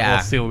Iowa, but yeah.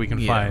 we'll see what we can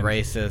yeah, find.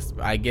 Racist.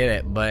 I get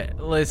it, but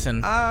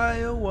listen.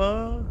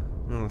 Iowa.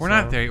 We're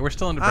not there yet. We're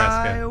still in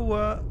Nebraska.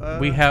 Iowa.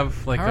 We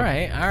have like all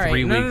right.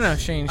 3 weeks. No,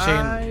 Shane.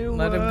 Iowa.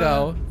 Let him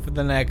go for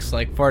the next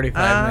like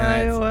 45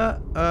 minutes.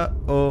 Iowa.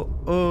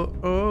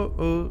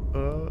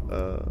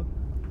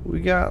 We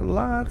got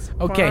lots.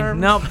 Of Okay, farms.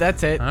 nope,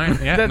 that's it. All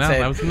right, yeah, that's no, it.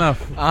 that was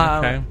enough.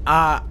 Okay.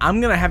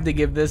 I'm gonna have to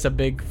give this a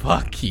big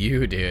fuck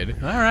you, dude.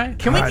 All right.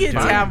 Can we God get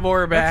damn.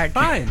 Tavor back?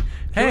 That's fine.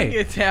 Can Hey, we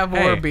get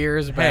Tavor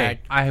beers back?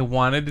 Hey, I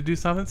wanted to do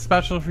something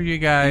special for you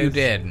guys. You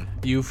did.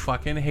 You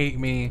fucking hate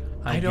me.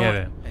 I don't- get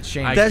it.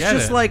 Shane, I That's get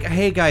just it. like,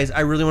 hey guys, I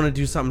really want to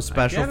do something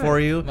special get for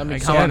it. you. let me I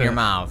come get in your it.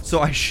 mouth.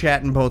 So I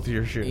shat in both of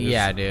your shoes.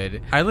 Yeah,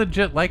 dude. I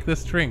legit like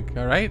this drink.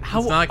 All right. How-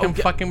 it's not like I'm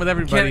okay, fucking with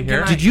everybody can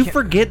here. I- Did you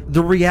forget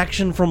the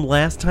reaction from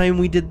last time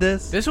we did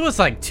this? This was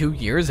like 2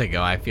 years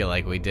ago. I feel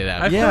like we did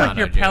it. I feel Yeah. like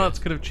your palates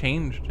could have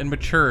changed and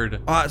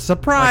matured.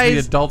 Surprise!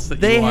 Like the adults that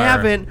they you are.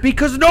 haven't,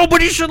 because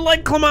nobody should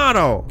like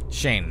Clamato.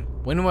 Shane,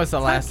 when was the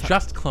It's last not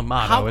just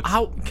Clamato. How, it's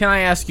how can I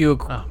ask you a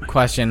Oh, my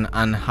question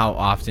on how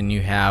often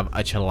you have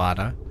a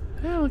chelada?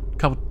 like a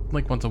couple,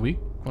 like once a week,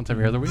 once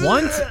every other week.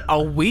 Once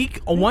a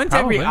week? Once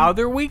every Probably.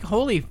 other week?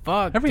 Holy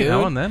fuck, Every dude.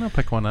 now and then, I'll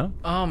pick one up.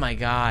 Oh my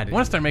god. I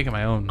want to start making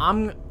my own.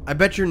 I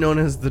bet you're known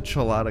as the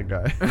chelada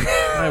guy.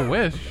 I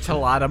wish.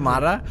 Chelada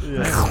mata.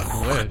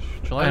 I wish.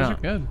 Chiladas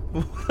are good.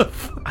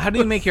 How do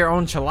you make your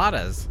own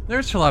chiladas?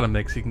 There's chelada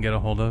mix you can get a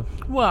hold of,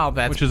 Well,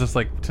 that's which is just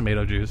like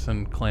tomato juice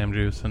and clam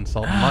juice and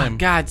salt and lime.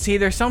 God, see,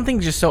 there's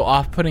something just so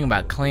off-putting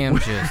about clam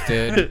juice,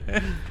 dude.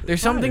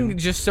 There's something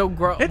just so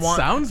gross. It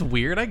sounds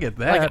weird. I get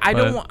that. like I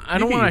don't want. I you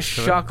don't get want to used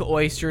to it. shuck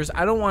oysters.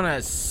 I don't want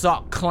to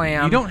suck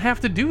clam. You don't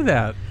have to do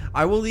that.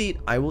 I will eat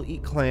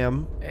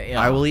clam. Oh,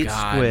 I will eat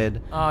God.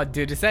 squid. Oh,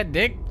 dude, is that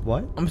dick?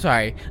 What? I'm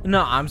sorry.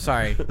 No, I'm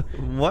sorry.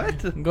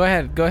 What? Go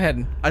ahead. Go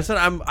ahead. I said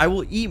I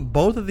will eat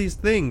both of these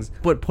things,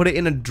 but put it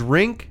in a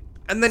drink,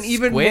 and then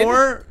even Squid?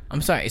 more.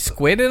 I'm sorry.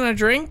 Squid in a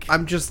drink?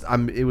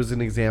 It was an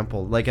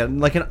example, like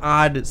an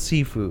odd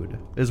seafood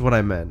is what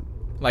I meant.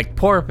 Like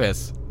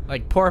porpoise.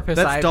 Like porpoise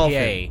That's IPA.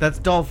 dolphin. That's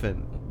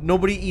dolphin.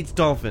 Nobody eats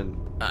dolphin.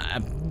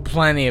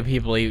 Plenty of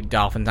people eat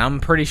dolphins. I'm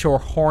pretty sure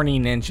horny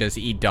ninjas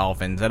eat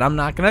dolphins, and I'm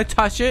not gonna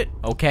touch it.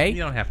 Okay?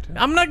 You don't have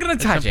to. I'm not gonna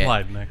touch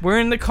implied, it. Nick. We're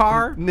in the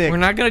car. Nick. We're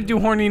not gonna do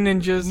horny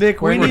ninjas.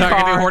 Nick, we're in we the need- We're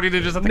not car. gonna do horny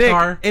ninjas at the Nick,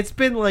 car. it's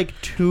been like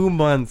 2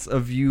 months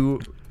of you.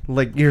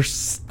 Like you're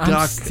stuck.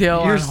 I'm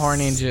still you're on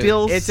horny ninjas.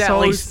 Still It's at so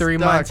least 3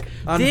 stuck months.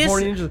 on This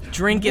horny ninjas.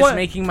 drink is What?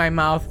 making my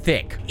mouth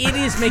thick. It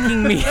is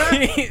making me.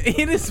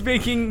 It is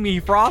making me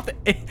froth.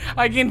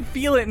 I can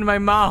feel it in my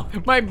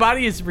mouth. My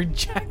body is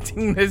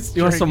rejecting this.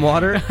 You want drink. some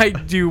water? I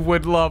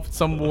would love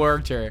some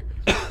water.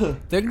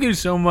 Thank you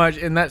so much.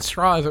 And that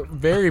straw is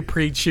very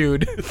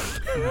pre-chewed.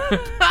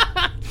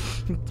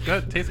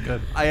 Good. Tastes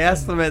good. I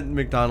asked them at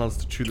McDonald's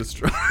to chew the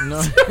straw. No,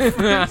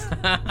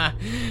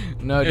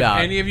 no If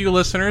doubt. any of you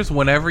listeners,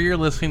 whenever you're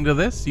listening to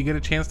this, you get a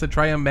chance to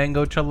try a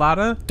mango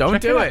chelada. Don't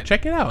check do out. it.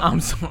 Check it out. I'm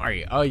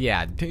sorry. Oh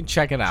yeah,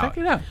 check it out. Check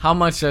it out. How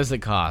much does it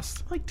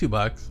cost? like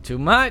 $2. Too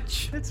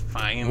much. It's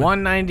fine.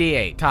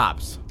 $1.98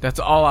 tops. That's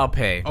all I'll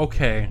pay.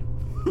 Okay.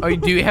 Oh,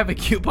 do you have a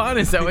coupon?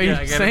 Is that what Yeah,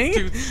 you're I got saying? a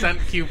 2-cent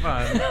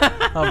coupon.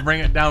 I'll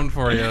bring it down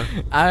for you.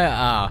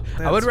 I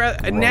would rather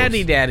gross.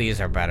 Natty Daddies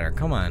are better.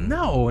 Come on.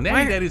 No, natty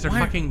Why- daddies are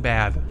why- fucking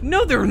bad.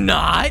 No, they're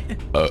not.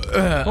 When was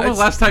the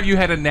last time you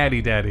had a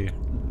natty daddy?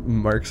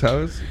 Mark's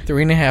house.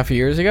 3.5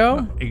 years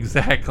ago.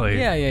 Exactly.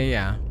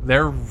 Yeah.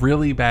 They're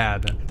really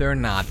bad. They're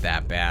not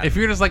that bad. If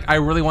you're just like, I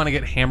really want to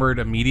get hammered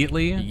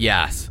immediately,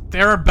 yes.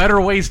 there are better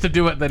ways to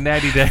do it than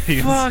natty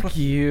daddies. Fuck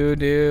you,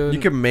 dude. You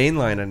can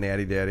mainline a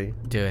natty daddy.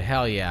 Dude,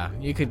 hell yeah.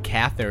 You could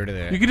catheter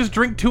to You could just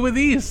drink 2 of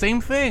these.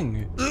 Same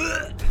thing.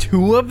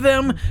 2 of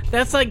them?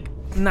 That's like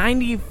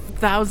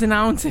 90,000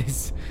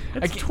 ounces.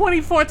 It's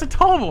 24. It's a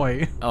tall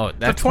boy. Oh,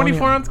 that's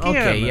 24-ounce can.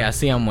 Okay, yeah,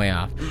 see, I'm way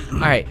off. All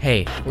right,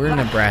 hey, we're in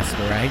Nebraska,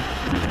 right?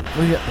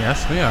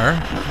 Yes, we are. All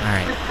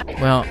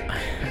right. Well,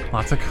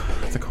 Lots of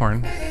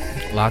corn.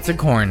 lots of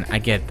corn. I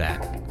get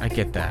that.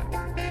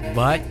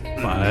 But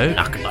But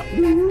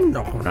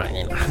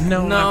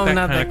no, not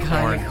not that that kind of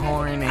kind of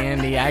corn,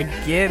 Andy. I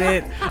get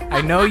it.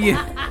 I know you.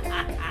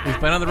 we've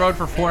been on the road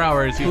for 4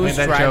 hours. You've Who's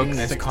made that driving joke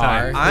this 6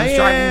 car? times. Who's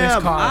driving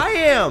this car? I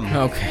am.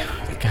 Okay.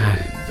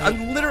 God.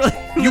 I'm literally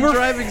in You the were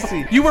driving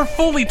seat. You were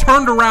fully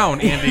turned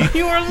around, Andy.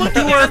 You were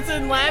looking at us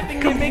and laughing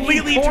and making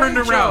completely porn turned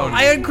around.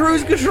 jokes. I had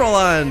cruise control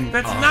on.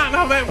 That's not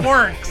how that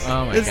works.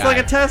 Oh my It's God. like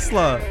a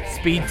Tesla.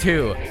 Speed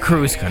 2.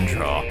 Cruise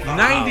control.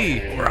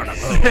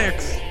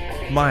 96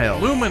 Mile.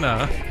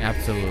 Lumina,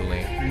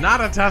 Absolutely.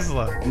 not a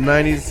Tesla.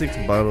 96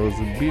 bottles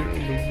of beer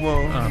on the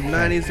wall.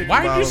 96 Why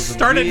did you bottles of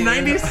start at beer.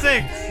 96?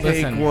 Take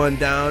Listen. one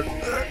down.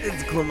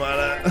 It's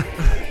Clamata.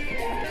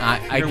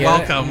 I You're get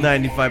welcome.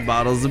 95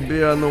 bottles of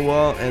beer on the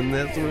wall, and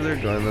that's where they're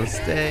gonna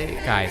stay.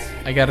 it. Guys,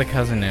 I got a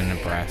cousin in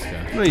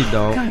Nebraska. No, you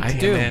don't. I Damn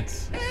do.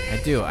 it. I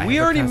do. I We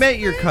have a already cousin. met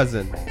your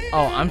cousin.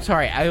 Oh, I'm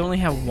sorry. I only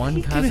have one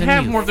You cousin. can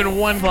have you more than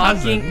one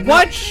fucking cousin.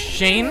 What?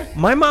 Shane?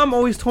 My mom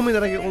always told me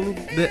that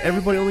that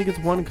everybody only gets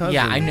one cousin.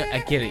 Yeah, I know. I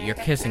get it. You're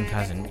kissing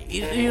cousin.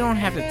 You don't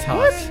have to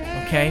tell us,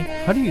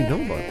 okay? How do you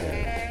know about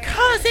that?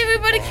 Cause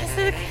everybody kisses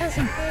a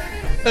cousin.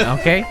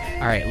 Okay.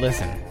 All right.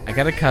 Listen. I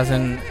got a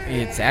cousin.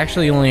 It's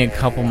actually only a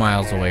couple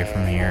miles away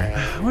from here.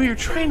 Well, you're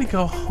trying to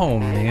go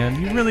home,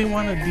 man. You really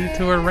want a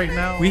detour right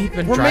now? We've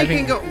been We're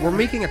driving. we're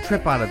making a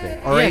trip out of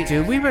it. All yeah, right,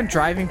 dude. We've been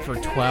driving for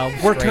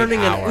 12 We're straight turning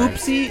hours. an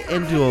oopsie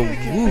into a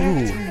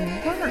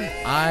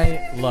woohoo.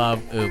 I love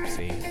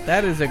Oopsie.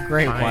 That is a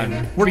great Fine.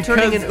 one. We're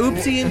turning Because- an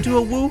oopsie into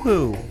a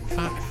woohoo.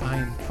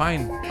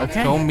 Fine. Let's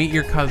Okay. go meet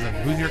your cousin.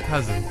 Who's your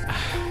cousin?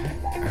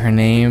 Her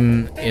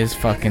name is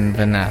fucking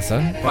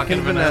Vanessa.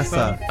 Fucking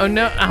Vanessa. Oh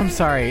no, I'm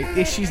sorry.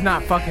 She's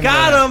not fucking.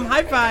 Got Vanessa. him!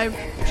 High five!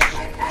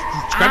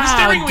 Grab the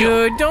steering wheel.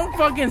 Dude, don't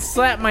fucking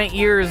slap my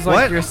ears like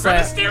What? you're Grab the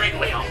slap. steering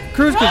wheel.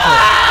 Cruise control.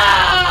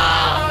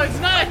 Oh, it's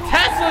not a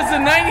Tesla. It's a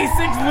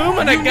 '96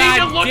 Lumina. You need God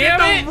to look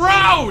damn at it! the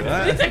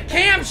road. It's a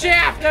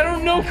camshaft. I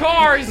don't know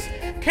cars.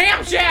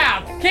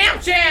 Camshaft.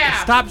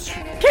 Stop.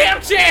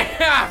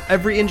 Camshaft.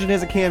 Every engine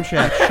has a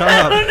camshaft. Shut I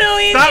up. don't know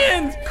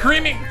Indians. Stop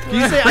screaming. Do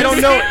you say I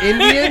don't know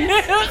Indian?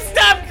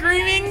 Stop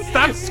screaming.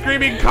 Stop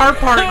screaming car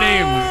part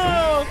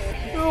names.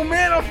 Oh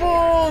man,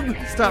 Manifold!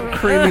 Stop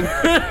creaming.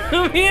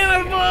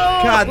 Manifold!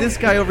 God, this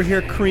guy over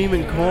here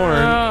creaming corn.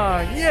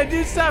 Yeah,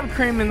 dude, stop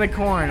creaming the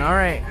corn. All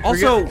right.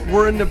 Also,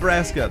 we're in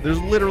Nebraska. There's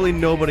literally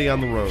nobody on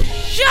the road.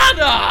 Shut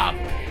up!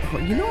 Oh,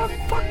 you know what?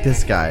 Fuck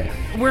this guy.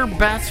 We're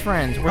best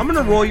friends. I'm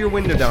gonna roll your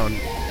window down.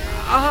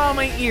 Oh,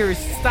 my ears.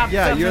 Stop.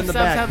 Yeah, stop, you're stop, in the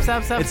stop, back. Stop,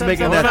 stop, stop, It's stop,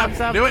 making stop, that- stop,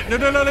 stop. Do it. No.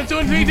 That's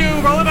 1, 3, 2.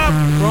 Roll it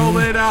up. Roll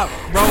it up.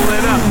 Roll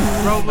it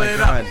up. Roll it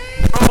God.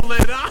 up. Roll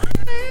it up.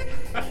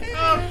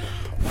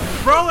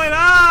 Roll it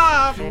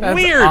up. That's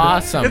Weird.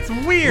 awesome. It's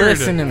weird.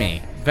 Listen to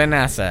me.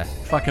 Vanessa.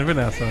 Fucking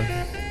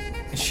Vanessa.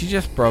 She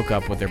just broke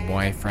up with her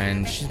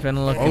boyfriend. She's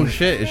been looking. Oh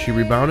shit, is she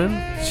rebounding?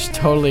 She's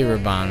totally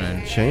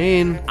rebounding.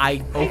 Shane.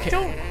 Okay.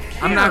 don't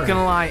I'm not care.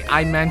 gonna lie.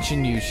 I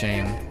mentioned you,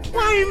 Shane.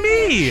 Why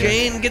me?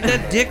 Shane, get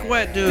that dick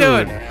wet, dude.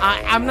 Dude,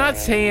 I'm not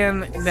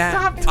saying that.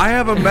 Stop. I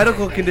have a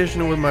medical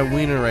condition with my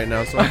wiener right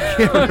now, so I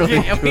can't really do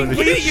anything.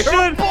 Get your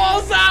should.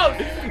 balls out,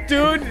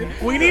 dude.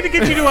 We need to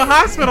get you to a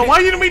hospital.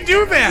 Why didn't we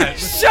do that?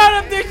 Shut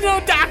up. There's no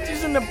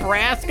doctors in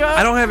Nebraska.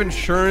 I don't have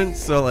insurance,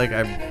 so like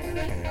I'm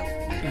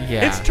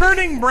Yeah. It's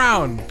turning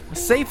brown.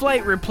 Safe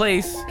Light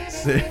replace.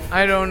 sick.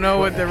 I don't know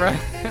what the.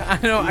 I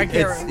don't. I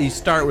can't. You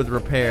start with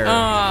repair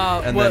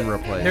and well, then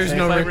replace. There's Safe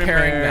no Light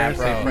repairing repair, that,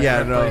 Safe bro. Light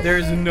Yeah, no.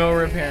 There's no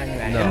repairing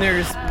that, No. and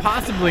there's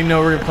possibly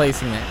no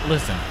replacing that.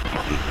 Listen,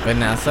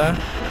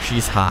 Vanessa,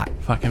 she's hot.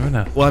 Fucking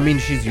Vanessa. Well, I mean,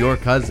 she's your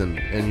cousin,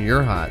 and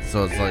you're hot,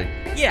 so it's like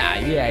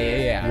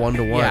Yeah.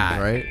 1-to-1, Yeah,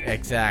 right?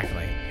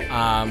 Exactly.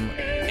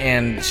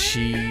 And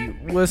she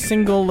was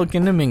single,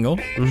 looking to mingle,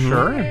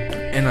 Sure.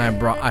 and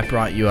I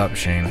brought you up,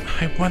 Shane.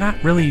 We're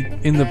not really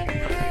in the.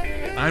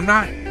 I'm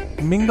not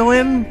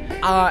mingling.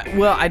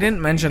 Well, I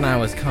didn't mention I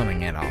was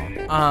coming at all.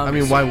 I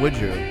mean, why would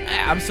you?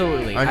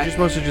 Absolutely. Aren't you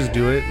supposed to just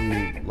do it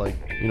and, like,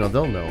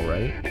 they'll know,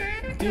 right?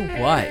 do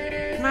what?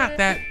 Not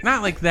that.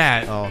 Not like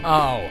that. Oh.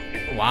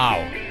 Oh,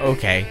 wow.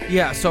 Okay.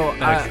 Yeah. So.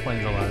 That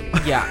explains a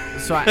lot. Yeah.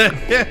 So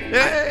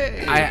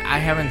I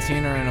haven't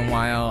seen her in a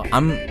while.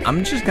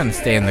 I'm just gonna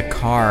stay in the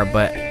car,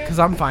 but because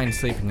I'm fine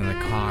sleeping in the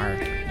car.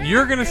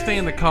 You're gonna stay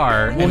in the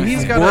car. Well, and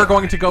he's gotta- we're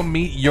going to go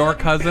meet your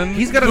cousin.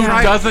 He's gotta who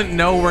drive- doesn't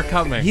know we're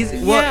coming.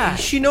 Yeah.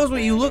 She knows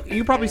what you look.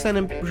 You probably sent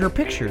him her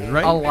pictures,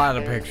 right? A lot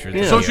of pictures.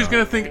 Yeah. so she's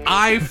gonna think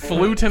I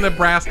flew to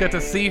Nebraska to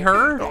see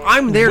her.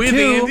 I'm there with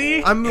too.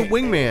 Andy? I'm the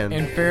wingman.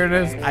 In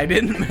fairness, I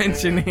didn't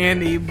mention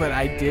Andy, but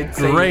I did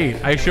say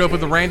Great. I show up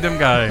with a random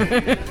guy.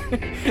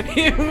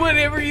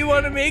 whatever you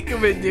want to make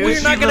of it, dude. Well,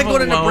 you're not she gonna live go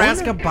to alone?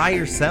 Nebraska by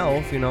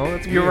yourself.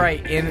 That's You're weird.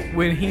 right. And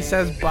when he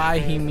says bye,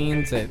 he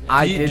means it.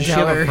 I did Does she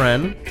tell have her a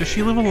friend? Does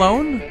she live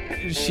alone?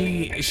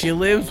 she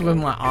lives with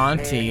my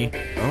auntie.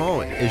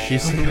 Oh, is she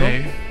single?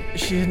 Okay.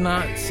 She's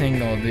not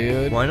single,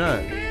 dude. Why not?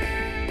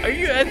 Are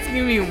you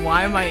asking me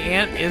why my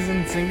aunt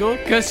isn't single?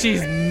 Because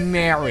she's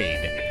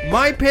married.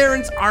 My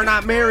parents are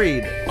not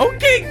married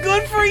Okay,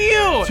 good for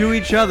you. to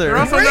each other. They're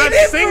also Great not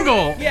info-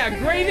 single. Yeah,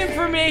 great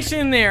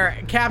information there,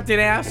 Captain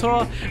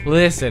Asshole.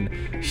 Listen,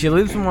 she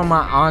lives with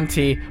my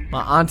auntie.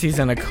 My auntie's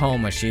in a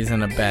coma. She's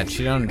in a bed.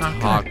 She doesn't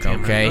talk, God damn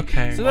it. okay?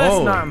 Okay. So that's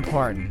Oh. not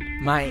important.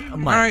 My. All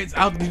right.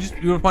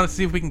 You want to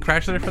see if we can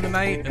crash there for the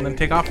night and then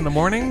take off in the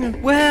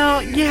morning?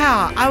 Well,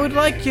 yeah, I would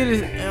like you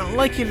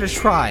to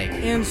try.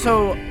 And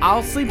so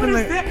I'll sleep What in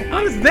does the. that?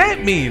 What does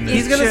that mean?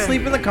 He's gonna It's,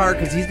 sleep in the car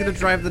because he's gonna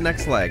drive the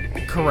next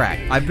leg.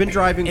 Correct. I've been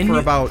driving And for you-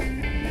 about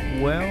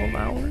 12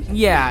 hours.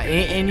 Yeah,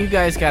 and you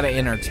guys gotta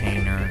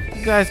entertain her.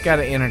 You guys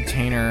gotta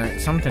entertain her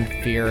something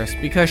fierce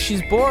because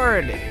she's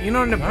bored. You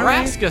know,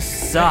 Nebraska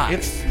sucks.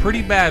 It's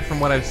pretty bad from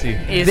what I've seen.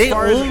 As They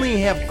far as-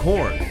 only have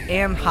corn.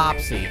 and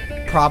Hopsy,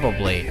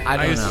 probably. I I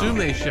don't know. assume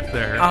they ship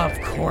there.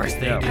 Of course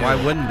they do. Why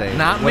wouldn't they?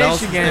 Not what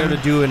else is Michigan. there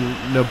to do in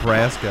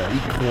Nebraska?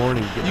 Eat corn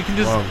and get You can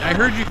just. drunk. I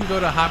heard you can go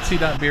to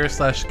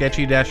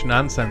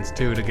hopsy.beer/sketchy-nonsense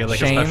too to get like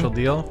Shane, a special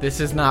deal. This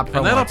is not promo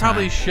And that'll time.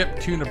 probably ship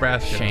to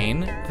Nebraska.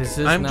 Shane, this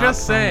is I'm not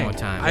just promo saying.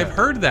 time. I've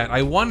heard that.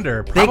 I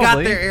wonder. They Probably.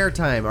 got their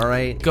airtime, all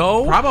right?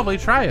 Go. Probably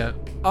try it.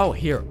 Oh,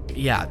 here.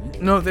 Yeah.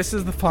 No, this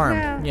is the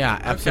farm. Yeah,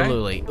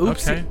 absolutely.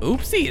 Oopsie. Okay.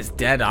 Oopsie is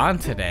dead on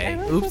today.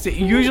 Oopsie.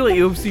 Usually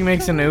Oopsie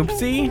makes an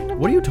oopsie.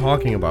 What are you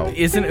talking about?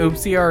 Isn't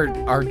Oopsie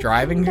our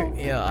driving,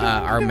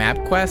 our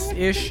map quest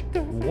ish?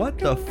 What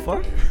the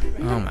fuck?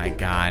 Oh my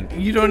god.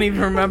 You don't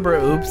even remember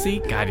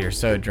Oopsie? God, you're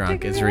so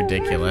drunk. It's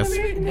ridiculous.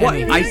 What?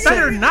 Anyway. I He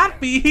better not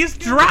be. He's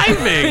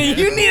driving.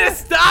 You need to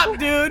stop,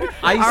 dude.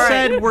 I All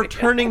said right. we're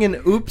turning an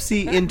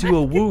oopsie into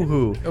a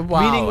woohoo.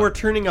 Wow. Meaning we're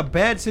turning a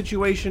bad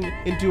situation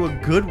into a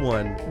good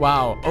one.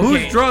 Wow. Okay.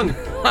 Who's drunk?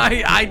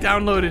 I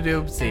downloaded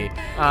Oopsie.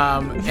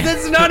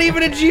 That's not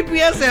even a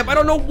GPS app. I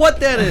don't know what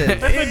that is.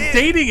 That's a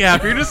dating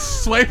app. You're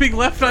just swiping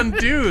left on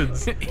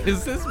dudes.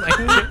 Is this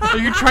my? Are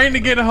you trying to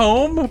get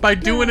home by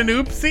doing an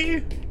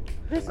oopsie?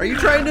 Are you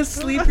trying to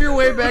sleep your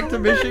way back to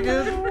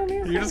Michigan?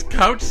 You're just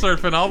couch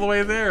surfing all the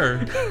way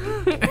there.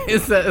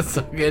 Is that a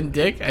sucking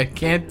dick? I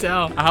can't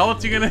tell. How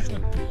else are you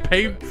gonna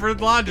pay for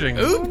lodging?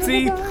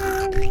 Oopsie.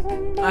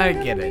 I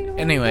get it.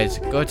 Anyways,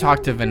 go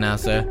talk to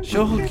Vanessa.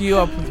 She'll hook you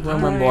up with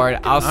room and board.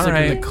 I'll sleep in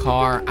right. the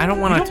car. I don't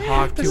want to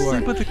talk to her.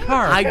 Sleep with the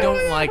car. I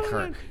don't like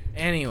her.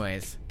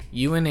 Anyways,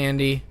 You and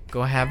Andy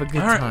go have a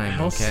good All right, time.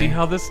 we'll Okay. see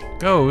how this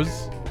goes.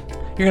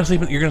 You're gonna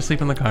sleep. You're gonna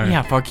sleep in the car.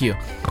 Yeah, fuck you.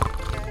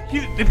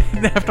 You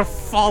didn't have to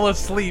fall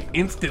asleep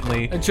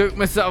instantly. I choked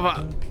myself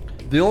up.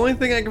 The only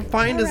thing I can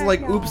find is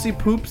like oopsie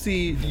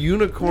poopsie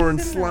unicorn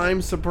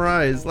slime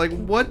surprise. Like,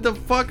 what the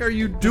fuck are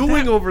you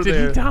doing over Did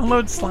there? you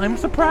download Slime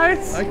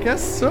Surprise? I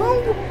guess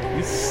so.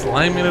 He's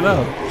sliming it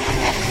up.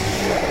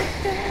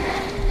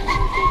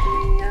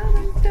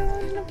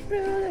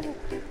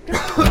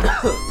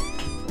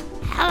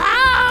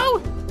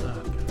 Hello?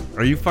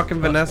 Are you fucking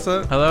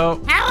Vanessa?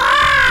 Hello?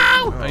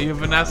 Hello? Are you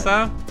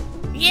Vanessa?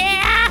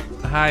 Yeah?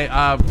 Hi,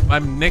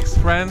 I'm Nick's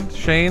friend,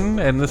 Shane,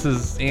 and this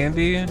is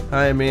Andy.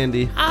 Hi, I'm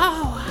Andy.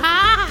 Oh,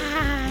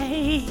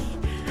 hi.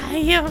 How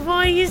you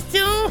boys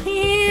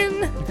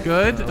doing?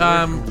 Good.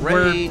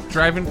 We're great.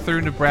 driving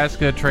through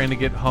Nebraska trying to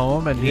get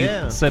home, and he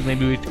Yeah. said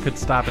maybe we could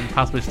stop and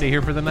possibly stay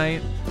here for the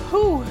night.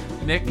 Who?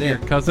 Nick, your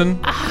cousin?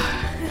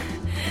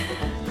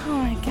 Oh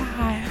my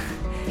god.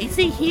 Is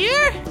he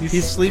here?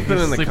 He's sleeping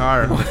in the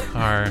car. in the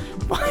car.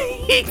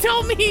 He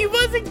told me he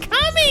wasn't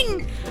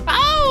coming.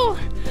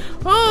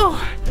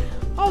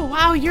 Oh,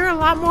 wow, you're a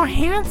lot more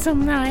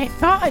handsome than I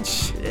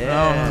thought.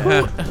 Yeah.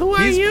 Who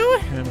are He's- you?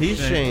 He's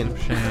Shane.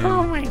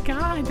 Oh my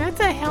god, that's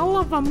a hell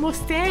of a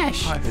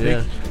mustache.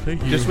 Yeah.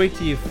 Thank you. Just wait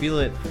till you feel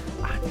it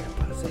on your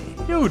pussy.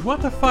 Dude,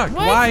 what the fuck?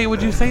 What? Why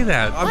would you say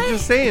that? I'm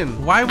just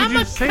saying. Why would I'm you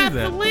a say that?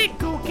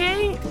 Catholic,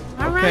 okay?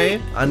 All Okay.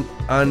 right.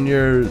 On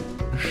your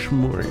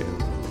schmorgan.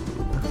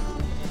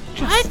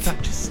 What?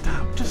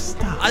 Just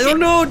stop. I don't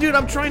know, dude.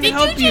 I'm trying to Did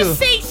help you just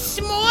say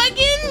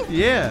smorgan?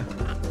 Yeah.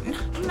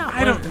 I'm not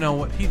I don't know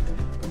what he.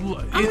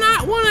 I'm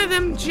not one of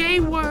them J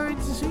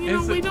words. You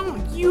know, Is we it-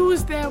 don't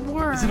use that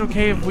word. Is it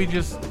okay if we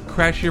just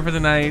crash here for the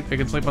night? I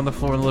can sleep on the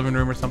floor in the living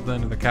room or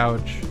something, or the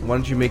couch. Why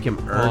don't you make him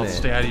earn I'll it?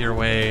 stay out of your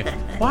way.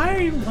 Why are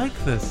you like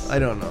this? I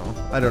don't know.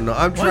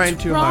 I'm trying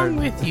too wrong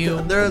hard. with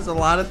you? There's a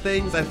lot of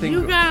things I think.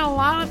 You got a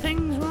lot of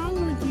things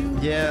wrong with you.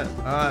 Yeah.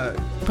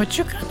 But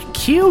you're kind of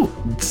cute.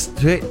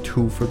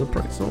 Two for the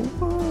price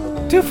of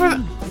one. Dude, for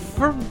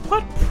For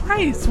what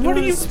price? What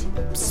are you?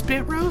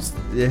 spit roast?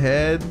 Your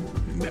head.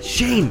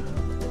 Shane.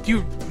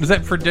 Is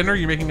that for dinner?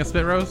 You're making a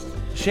spit roast?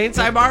 Shane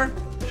Sidebar.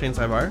 Shane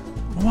Sidebar.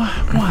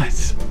 What?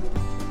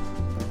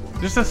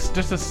 Just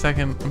a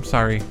second. I'm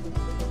sorry.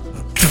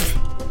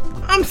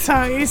 I'm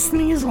sorry, I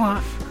sneeze a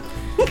lot.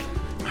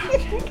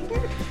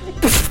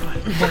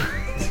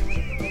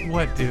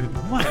 What, dude?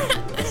 What?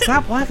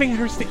 Stop laughing at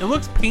her. It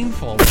looks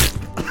painful.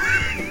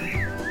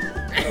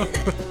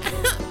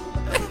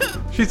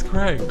 She's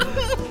crying.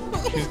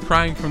 She's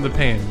crying from the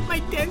pain. My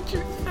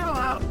denture fell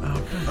out.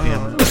 Oh, God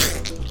damn it.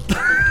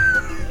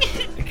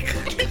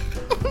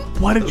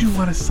 What did you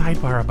want a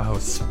sidebar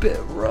about? Spit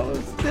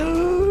roast,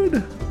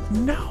 dude.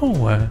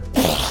 No.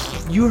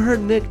 You heard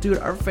Nick, dude.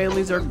 Our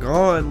families are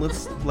gone.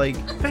 Let's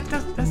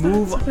That's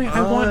move not something on,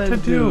 I want to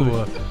do.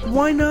 dude.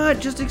 Why not?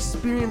 Just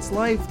experience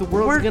life. The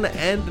world's We're- gonna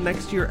end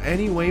next year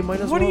anyway.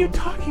 Might as What well. are you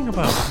talking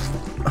about?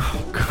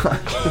 Oh God.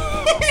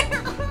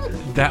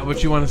 That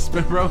what you want to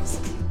spit roast?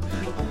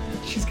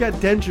 She's got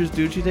dentures,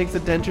 dude. She takes the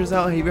dentures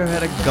out. Have you ever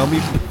had a gummy?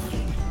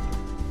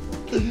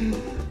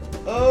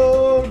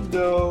 Oh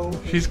no.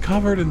 She's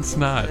covered in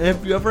snot.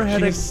 Have you ever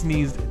had She's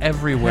sneezed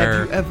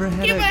everywhere. Have you ever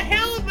had Give a a?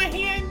 hell of a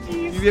hand,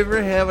 jeez. Have you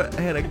ever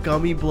had a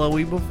gummy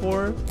blowy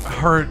before?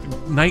 Her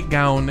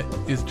nightgown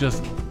is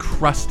just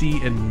crusty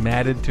and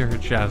matted to her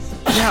chest.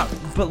 Yeah,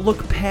 but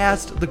look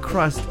past the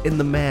crust in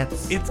the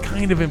mats. It's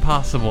kind of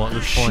impossible at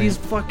this point. She's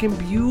fucking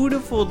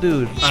beautiful,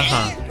 dude.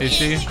 Is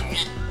she?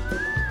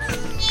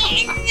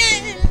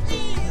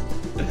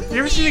 You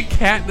ever seen a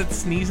cat that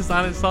sneezes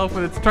on itself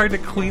when it's trying to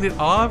clean it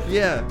off?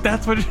 Yeah.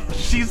 That's what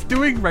she's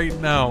doing right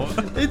now.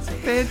 It's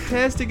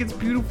fantastic. It's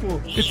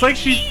beautiful. It's like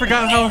she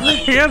forgot how her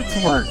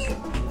hands work.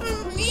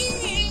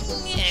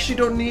 She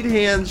don't need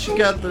hands. She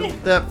got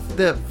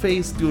that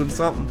face doing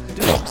something.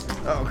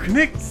 Oh,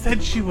 Nick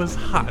said she was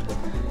hot.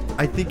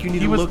 I think you need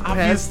He to was look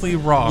obviously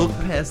past, wrong. Look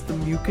past the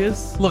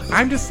mucus. Look,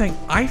 I'm just saying,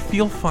 I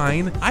feel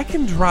fine. I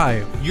can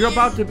drive. You're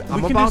about to.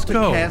 I'm can about just to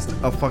go. cast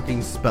a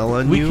fucking spell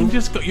on We you. can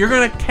just go. You're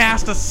gonna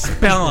cast a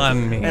spell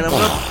on me. And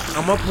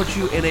I'm gonna put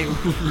you in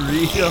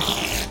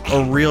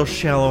a real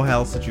shallow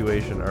hell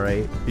situation. All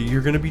right.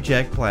 You're gonna be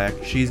Jack Black.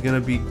 She's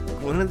gonna be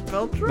Gwyneth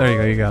Paltrow. There you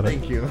go. You got it.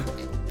 Thank you.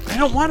 I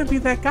don't want to be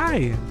that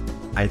guy.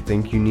 I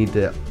think you need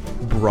to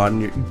broaden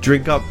your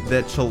drink up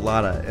that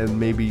chelada, and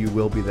maybe you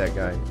will be that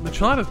guy. The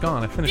chelada's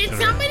gone. I finished Did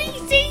it. already.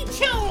 somebody say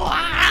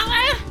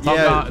chihuahua? It's all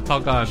gone. It's all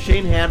gone.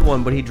 Shane had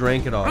one, but he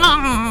drank it all.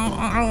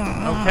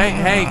 Okay,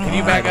 hey, can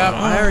you back up?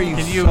 Why are you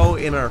Can you? so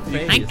in our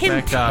face? I can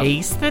back up.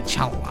 taste the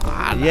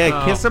chihuahua.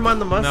 Yeah, Oh, kiss him on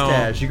the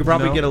mustache. no, You could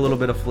probably no. get a little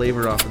bit of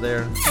flavor off of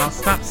there. Oh,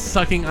 stop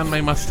sucking on my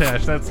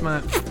mustache. That's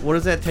not. What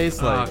does that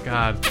taste like? Oh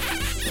God.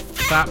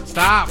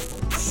 Stop.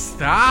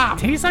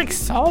 Tastes like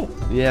salt.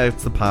 Yeah,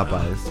 it's the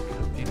Popeyes.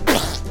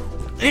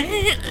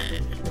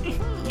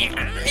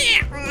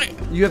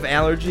 You have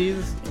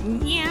allergies?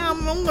 Yeah,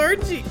 I'm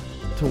allergic.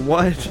 To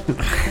what?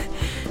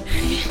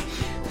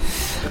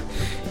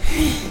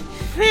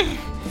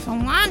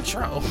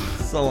 cilantro.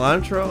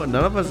 Cilantro?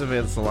 None of us have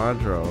had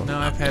cilantro. No,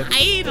 I've had. I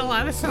eat a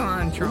lot of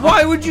cilantro.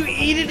 Why would you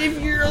eat it if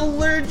you're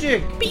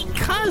allergic?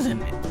 Because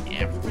of it.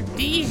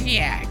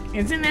 Aphrodisiac.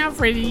 It's an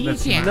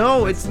aphrodisiac.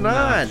 No, it's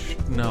not.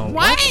 No.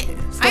 What?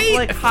 Stuff I eat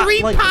like hot-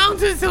 3 like-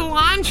 pounds of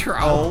cilantro.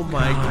 Oh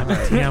my God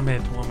god. damn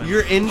it, woman.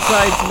 Your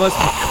insides must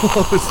be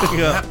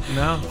closing up.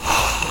 No.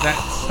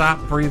 Stop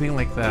breathing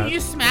like Can that. you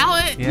smell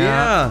it?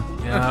 Yeah.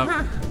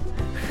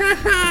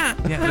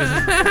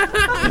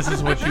 Yeah, this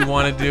is what you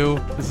want to do.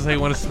 This is how you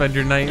want to spend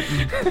your night.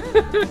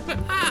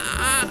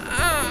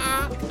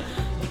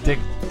 Dick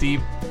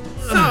deep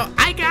So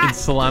I in got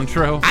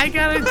cilantro. I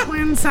got a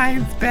twin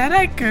size bed.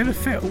 I could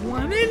fit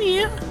one in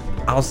you.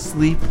 I'll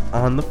sleep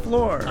on the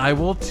floor. I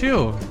will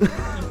too.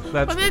 That's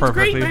Well, that's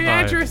perfectly great. My fine.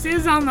 mattress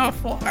is on the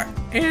floor.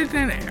 It's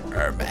an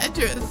air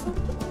mattress.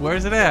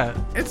 Where's it at?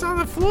 It's on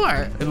the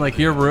floor. In like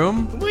your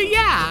room? Well,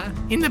 yeah,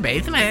 in the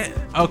basement.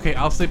 Okay,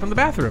 I'll sleep in the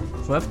bathroom.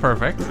 So that's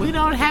perfect. We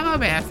don't have a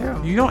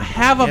bathroom. You don't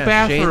have a Yeah,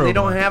 bathroom. Shane, they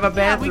don't have a Yeah,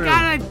 bathroom. we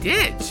got a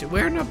ditch.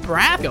 We're in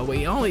Nebraska.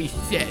 We only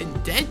shit in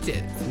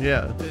ditches.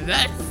 Yeah.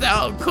 That's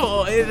so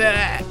cool, isn't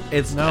it?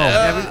 It's No.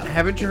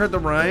 Haven't you heard the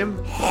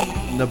rhyme?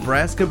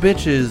 Nebraska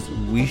bitches,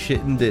 we shit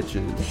in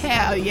ditches.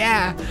 Hell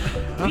yeah.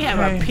 We have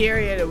Okay. a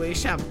period and we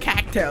shove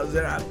cocktails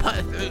in our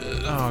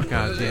pussy. Oh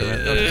god damn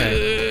it.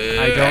 Okay.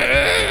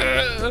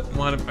 I don't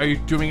want to. Are you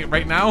doing it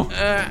right now?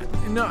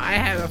 No, I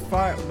had a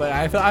fart, but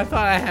I thought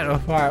I had a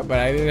fart, but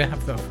I didn't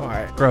have to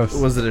fart. Gross.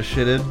 Was it a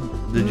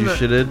shitted? Did you No.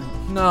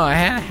 shitted? No, I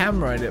had a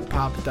hemorrhoid. It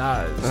popped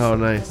out. Oh,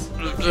 nice.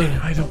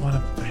 I don't want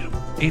to.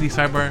 80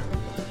 sidebar.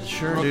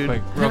 Sure, Real dude.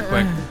 quick.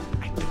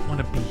 I don't want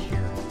to be here.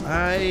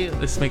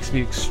 This makes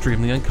me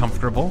extremely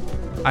uncomfortable.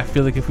 I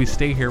feel like if we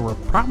stay here, we're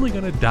probably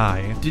gonna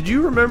die. Did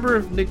you remember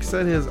if Nick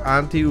said his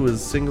auntie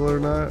was single or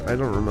not? I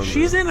don't remember.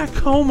 She's in a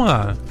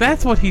coma.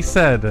 That's what he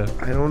said.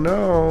 I don't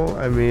know.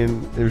 I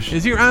mean, if she,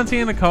 Is your auntie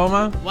in a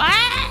coma?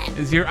 What?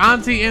 Is your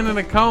auntie in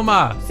a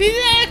coma? She's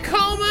in a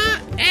coma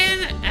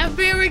and a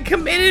very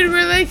committed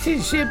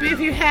relationship, if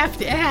you have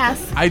to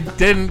ask. I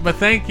didn't, but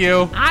thank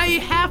you. I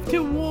have to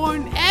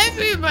warn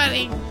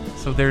everybody.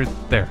 So there's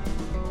there.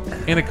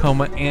 In a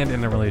coma and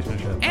in a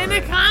relationship.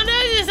 Anaconda?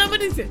 Did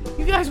somebody say,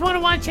 you guys want to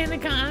watch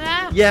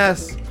Anaconda?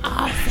 yes.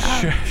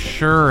 Awesome.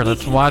 Sure,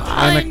 let's watch Into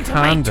my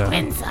Anaconda.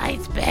 twin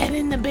size bed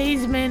in the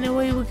basement, and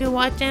we can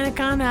watch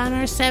Anaconda on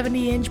our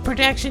 70-inch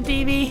projection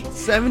TV.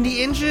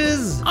 70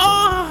 inches.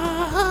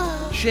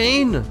 Oh,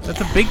 Shane.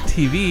 That's a big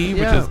TV,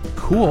 Yeah. which is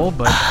cool,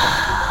 but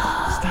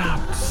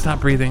stop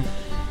breathing.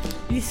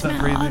 you smell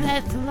all breathing.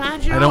 that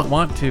cilantro? I don't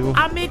want to.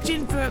 I'm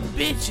itching for a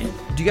bitchin'.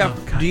 Do you Oh,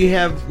 God. do you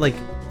have like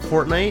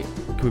Fortnite?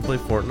 Can we play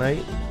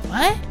Fortnite?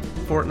 What?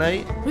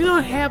 Fortnite? We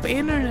don't have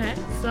internet,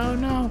 so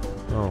no.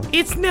 Oh.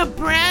 It's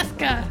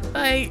Nebraska.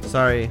 Like,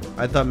 Sorry.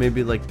 I thought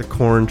maybe like the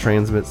corn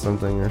transmits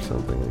something or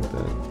something like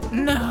that.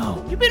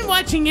 no. You've been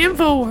watching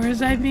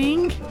InfoWars, I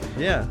think.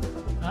 Yeah.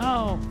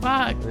 Oh,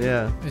 fuck.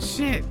 Yeah.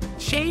 Shit.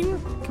 Shane,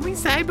 can we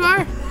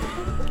sidebar?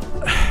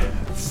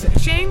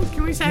 Shane,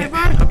 can we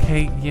sidebar?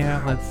 Okay,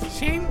 yeah, let's.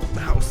 Shane?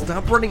 Ow,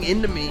 stop running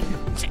into me.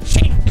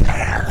 Shane.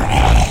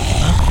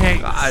 Okay,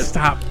 God.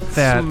 stop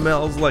that.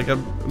 Smells like a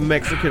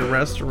Mexican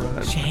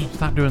restaurant. Shane.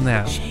 Stop doing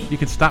that. Shane. You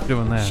can stop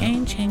doing that.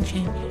 Shane.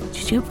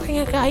 Did you bring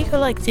a guy who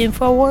likes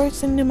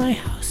InfoWars into my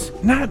house?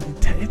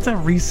 It's a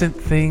recent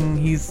thing.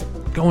 He's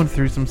going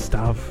through some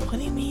stuff. What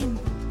do you mean?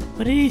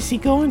 What is he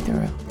going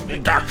through?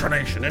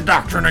 Indoctrination.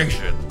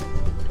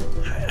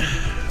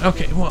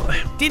 Okay, well,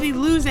 Did he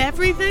lose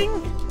everything?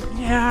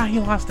 yeah, he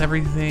lost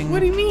everything.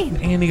 What do you mean?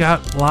 And he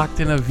got locked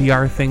in a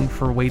VR thing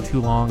for way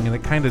too long, and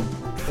it kind of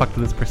fucked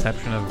with his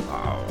perception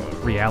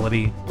of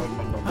reality.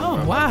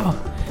 Oh, wow.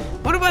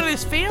 What about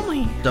his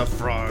family? The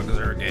frogs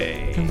are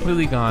gay.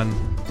 Completely gone.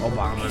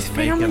 Obama's His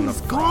making the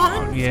family's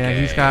gone? frogs Yeah,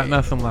 gay. he's got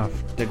nothing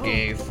left. The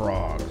gay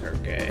frogs are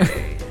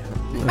gay.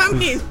 I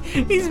mean,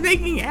 he's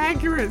making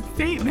accurate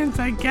statements,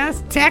 I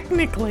guess,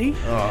 technically.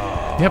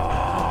 Yep.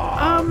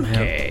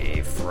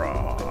 Gay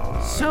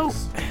frogs. So,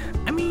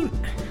 I mean,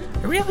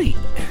 really,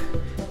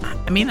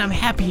 I'm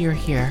happy you're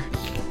here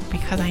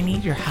because I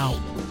need your help.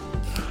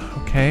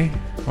 Okay.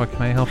 What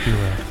can I help you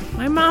with?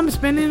 My mom's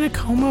been in a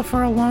coma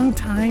for a long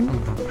time,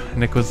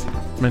 Nick was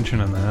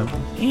mentioning that.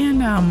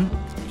 and,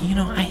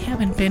 I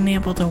haven't been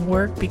able to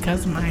work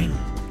because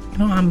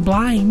I'm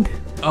blind.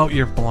 Oh,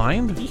 you're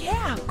blind?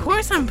 Yeah, of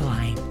course I'm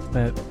blind.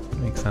 That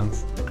makes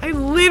sense. I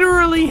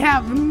literally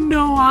have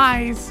no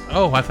eyes.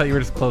 Oh, I thought you were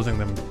just closing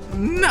them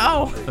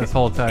No. this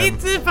whole time.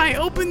 It's if I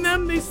open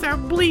them, they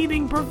start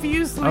bleeding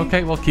profusely.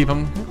 Okay, well, keep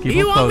them closed.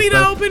 You want me to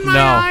though. open my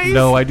no, eyes?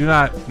 No, I do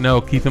not.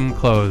 No, keep them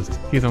closed.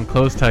 Keep them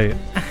closed tight.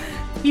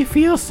 You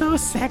feel so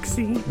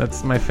sexy.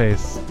 That's my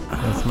face.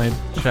 That's my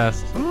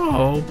chest.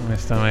 Oh. My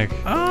stomach.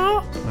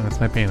 Oh. And that's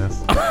my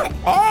penis.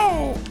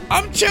 Oh.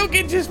 I'm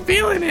choking just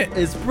feeling it.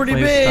 It's pretty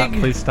Please big. stop.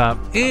 Please stop.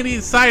 Andy,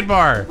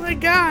 sidebar. Oh my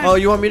God. Oh,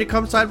 you want me to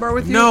come sidebar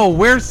with you? No,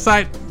 where's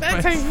side?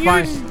 That's a It's huge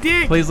fine.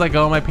 dick. Please let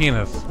go of my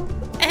penis.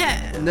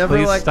 Eh. Never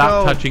Please let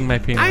stop go. touching my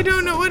penis. I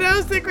don't know what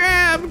else to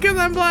grab because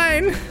I'm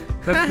blind.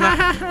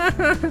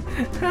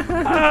 That's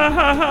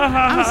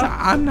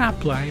not. I'm not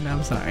blind.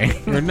 I'm sorry.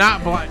 You're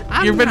not blind.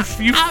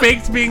 You I'm-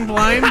 faked being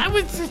blind. I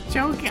was just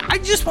joking. I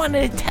just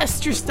wanted to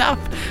test your stuff.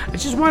 I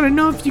just want to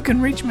know if you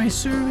can reach my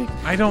cervix.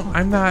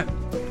 I'm not.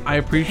 I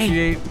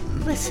appreciate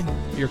Listen,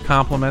 your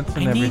compliments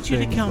and I everything. need you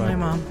to kill but my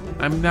mom.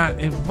 I'm not.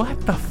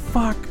 What the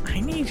fuck? I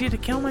need you to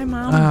kill my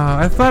mom.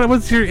 I thought it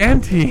was your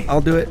auntie.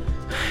 I'll do it.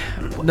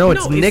 No,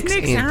 it's Nick's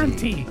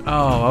auntie.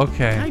 Oh,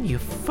 okay. God, you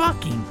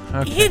fucking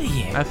Okay.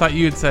 idiot. I thought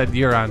you had said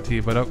your auntie,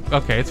 but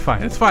okay, it's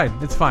fine. It's fine.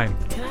 It's fine.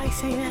 Did I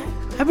say that?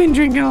 I've been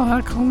drinking a lot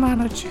of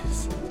Clamato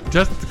juice.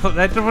 Just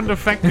that doesn't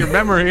affect your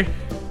memory.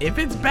 If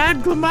it's bad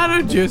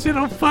Clamato juice,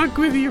 it'll fuck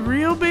with you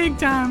real big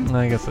time.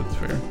 I guess that's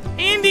fair.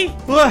 Andy,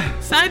 What?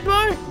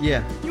 sidebar?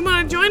 Yeah, You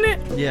want to join it?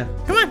 yeah.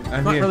 Come on. I'm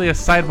It's not here. really a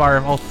sidebar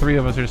if all three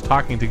of us are just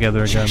talking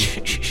together again.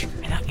 Shh.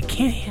 I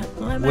can't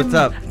let my What's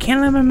up? I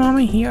can't let my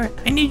mama hear it.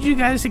 I need you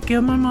guys to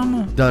kill my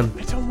mama. Done.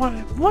 I don't want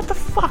to. What the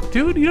fuck,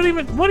 dude? You don't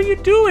even. What are you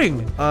doing?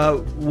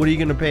 What are you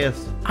gonna pay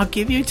us? I'll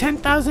give you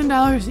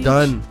 $10,000 each.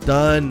 Done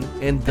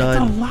and That's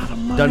done. a lot of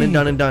money.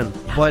 Done and done.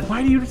 But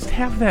Why do you just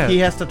have that? he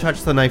has to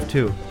touch the knife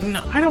too.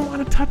 No, I don't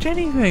want to touch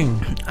anything.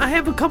 I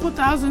have a couple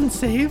thousand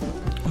saved.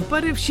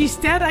 But if she's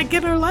dead, I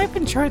get her life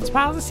insurance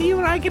policy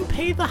and I can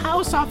pay the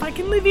house off. I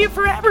can live here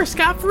forever,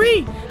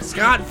 scot-free.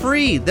 Scot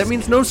free. That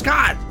means no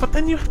Scott. But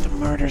then you have to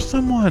murder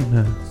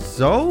someone.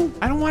 So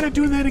I don't want to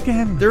do that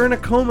again. they're in a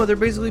coma. They're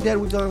basically dead.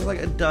 We've done it like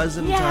a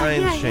dozen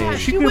times, yeah. Shane.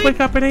 She You could wake- wake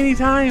up at any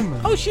time.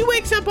 Oh, she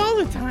wakes up all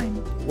the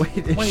time.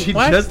 Wait, is Wait, she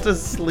what? just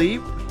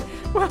asleep?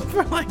 Well,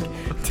 for like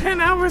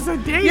 10 hours a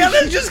day.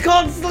 just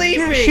called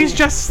sleeping. She's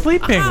just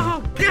sleeping.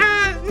 Oh,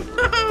 God,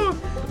 no.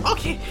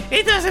 Okay,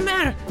 it doesn't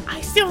matter. I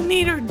still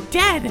need her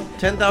dead.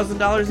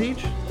 $10,000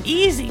 each.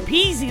 Easy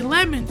peasy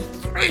lemon.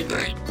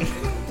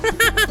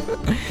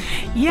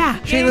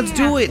 Yeah. Shane, let's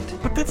do it.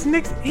 But that's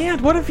Nick's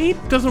aunt. What if he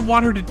doesn't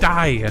want her to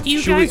die? Do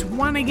you Should guys we-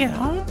 want to get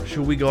home?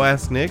 Should we go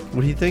ask Nick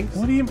what he thinks?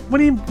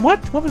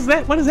 What was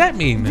that? What does that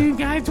mean? Do you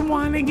guys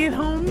want to get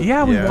home?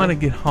 Yeah, we Yeah. want to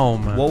get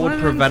home. What would Well,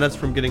 prevent us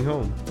from getting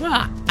home?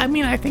 Well, I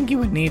mean, I think you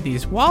would need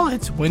these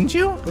wallets, wouldn't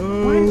you?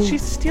 Why did she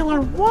steal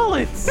our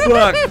wallets?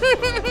 Fuck.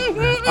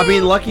 I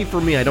mean, lucky for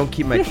me, I don't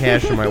keep my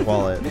cash in my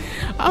wallet.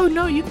 Oh,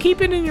 no, you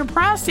keep it in your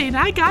prostate.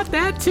 I got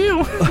that,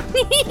 too.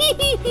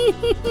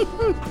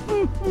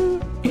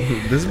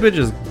 This bitch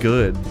is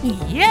good.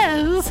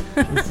 Yes.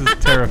 This is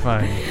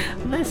terrifying.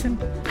 Listen,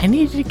 I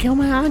need you to kill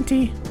my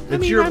auntie.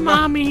 It's your my mo-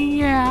 mommy.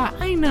 Yeah,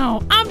 I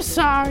know. I'm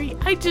sorry.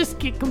 I just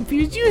get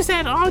confused. You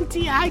said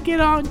auntie, I get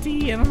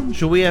auntie, and I'm...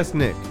 Should we ask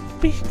Nick?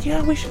 We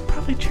should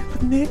probably check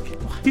with Nick.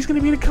 He's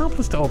gonna be an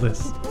accomplice to all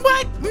this.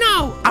 What?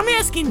 No, I'm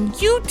asking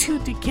you two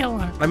to kill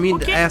her. I mean,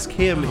 okay? ask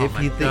him if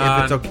he if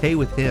God. it's okay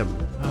with him.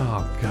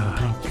 Oh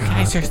God. You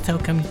guys are so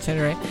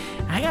considerate.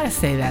 I gotta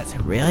say, that's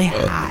really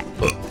hot.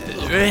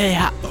 Really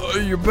hot. Oh,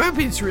 your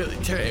burping's really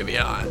turning me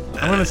on.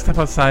 I'm gonna step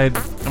outside.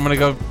 I'm gonna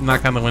go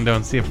knock on the window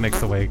and see if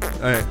Nick's awake.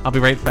 All right. I'll be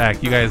right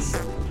back. You guys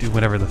do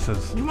whatever this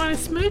is. You want a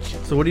smooch?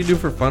 So what do you do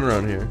for fun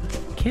around here?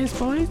 Kiss,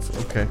 boys?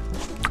 Okay.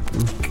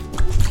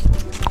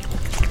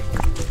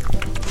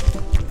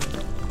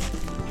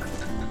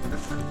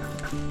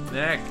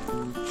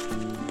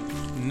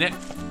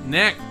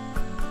 Nick.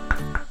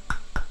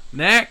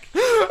 Nick.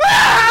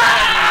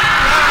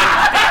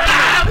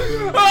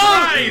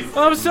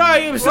 I'm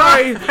sorry. I'm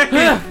sorry.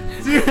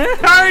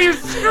 How are you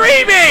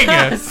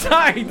screaming?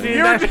 sorry, dude.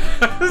 You're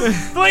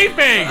just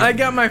sleeping. I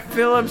got my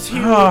Philips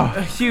Hue, Oh.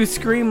 Hue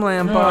scream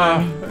lamp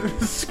on.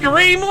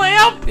 Scream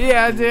lamp?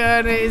 Yeah,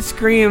 dude, it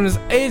screams.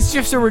 It's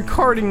just a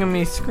recording of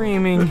me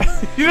screaming.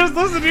 You just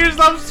listen to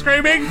yourself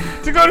screaming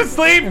to go to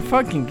sleep? It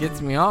fucking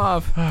gets me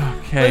off.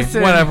 Okay,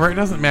 Listen. whatever. It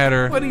doesn't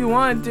matter. What do you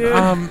want,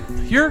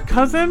 dude? Your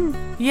cousin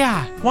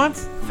yeah,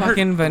 wants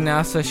fucking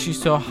Vanessa. She's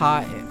so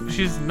hot.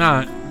 She's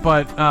not,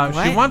 but she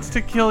What? wants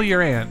to kill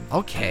your aunt.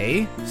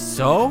 Okay,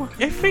 so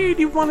I figured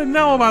you'd want to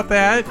know about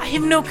that. I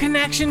have no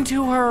connection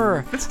to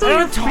her. It's still I your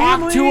don't talk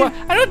family. to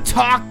her. I don't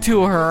talk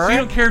to her. So you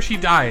don't care if she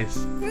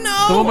dies.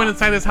 No. The woman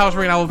inside this house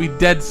right now will be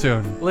dead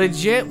soon.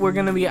 Legit, we're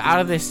gonna be out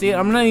of this state.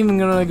 I'm not even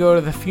gonna go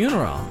to the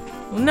funeral.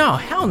 No,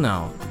 hell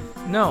no.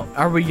 No.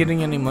 Are we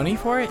getting any money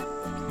for it?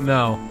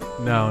 No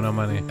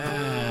money.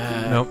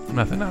 Nope,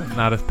 nothing.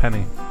 Not a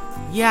penny.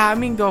 Yeah, I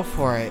mean, go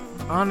for it.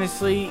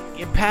 Honestly,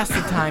 pass the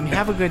time.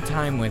 Have a good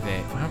time with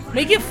it.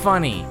 Make it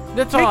funny.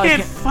 That's all I Make it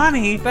can.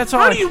 funny. That's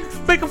all How I do you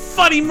make a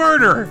funny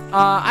murder?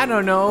 I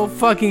don't know.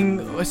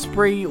 Fucking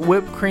spray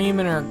whipped cream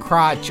in her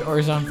crotch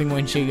or something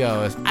when she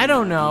goes. I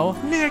don't know.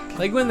 Nick.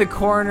 Like when the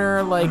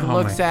coroner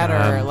looks my at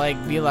her,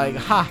 God. be like,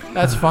 "Ha,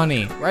 that's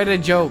funny." Write a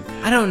joke.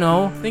 I don't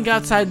know. Think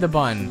outside the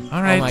bun.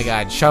 All right. Oh my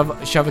God, shove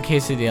a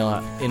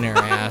quesadilla in her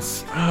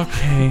ass.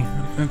 Okay.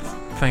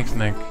 Thanks,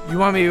 Nick. You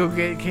want me to go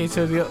get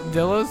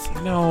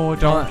quesadillas? No,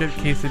 don't get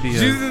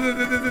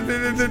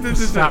quesadillas.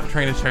 Stop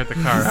trying to start the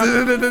car.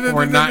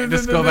 Or not,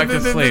 just go back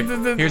to sleep.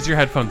 Here's your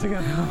headphones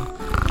again.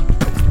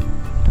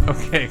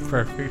 Okay,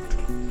 perfect.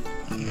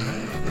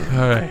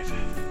 Alright.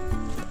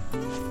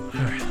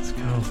 Alright, let's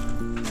go.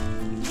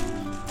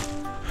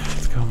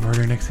 Let's go,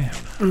 murder Nick's hand.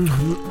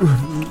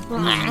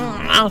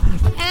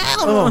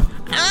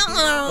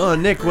 Oh,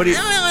 Nick, what do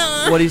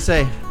you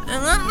say?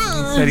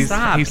 He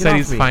Stop, he get said off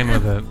he's me. fine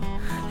with it.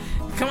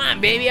 Come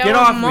on, baby. I Get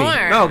want off me!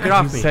 more. No, get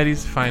off He me. said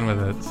he's fine with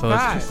it. So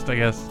let's Fine. just, I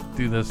guess,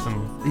 do this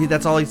and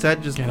That's all he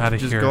said. Just Get outta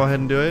just here. go ahead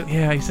and do it.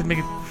 yeah. He said make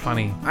it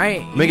funny. All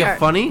right, you Make it got-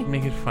 funny.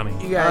 Make it funny.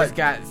 You guys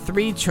got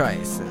 3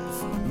 choices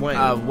Wait.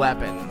 of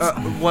weapons.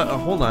 What?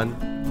 Hold on.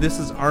 This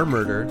is our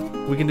murder.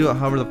 We can do it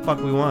however the fuck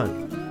we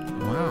want.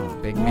 Wow,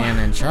 big man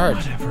in charge.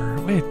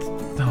 Whatever. Wait.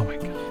 Oh my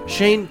god.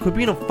 Shane, quit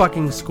being a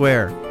fucking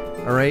square.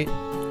 All right.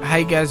 How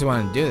you guys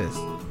want to do this?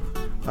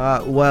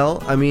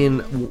 Well, I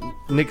mean,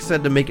 Nick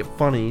said to make it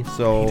funny,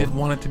 so He did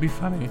want it to be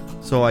funny.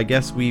 so I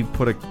guess we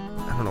put a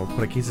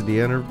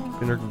quesadilla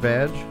in her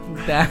vag.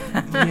 Yeah.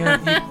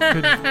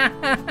 You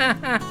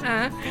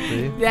could.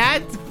 See?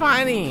 That's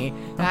funny.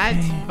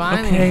 That's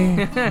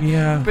funny. Okay.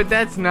 Yeah. But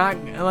that's not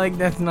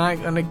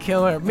gonna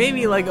kill her.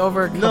 Maybe like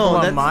over a couple No,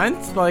 of that's-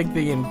 months, like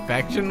the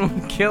infection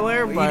would kill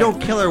her. But You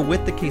don't kill her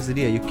with the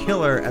quesadilla. You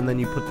kill her and then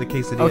you put the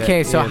quesadilla.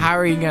 Okay, so in. how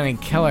are you gonna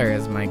kill her?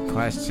 Is my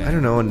question. I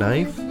don't know, a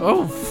knife.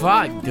 Oh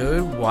fuck,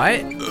 dude!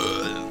 What?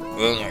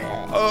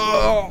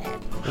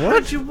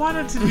 What? You want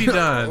it to be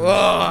done?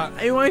 Ugh,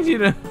 I want you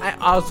to. I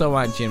also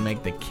want you to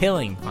make the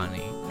killing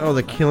funny. Oh,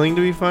 the killing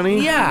to be funny.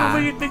 How Yeah,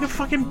 about you make a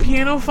fucking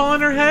piano fall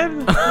on her head?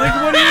 Like,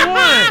 what do you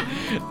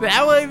want?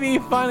 that would be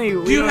funny.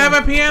 Do you have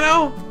a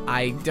piano?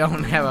 I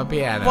don't have a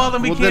piano. Well,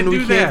 then we Well, can't then we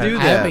do can't that. do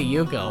I have that. a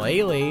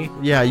ukulele.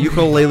 Yeah,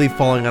 ukulele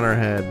falling on her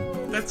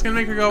head. That's gonna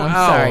make her go. I'm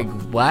Ow. sorry.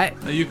 What?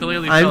 A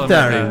ukulele. fell I'm on her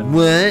sorry. head.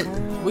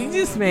 What? We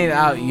just made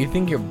out. You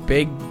think you're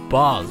big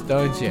balls,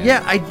 don't you?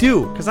 Yeah, I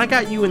do, cause I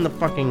got you in the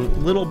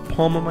fucking little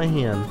palm of my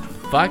hand.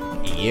 Fuck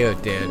you,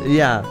 dude.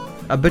 Yeah,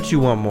 I bet you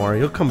want more.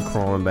 You'll come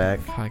crawling back.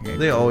 Fuck it.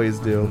 They always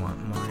I do.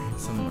 want more.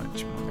 So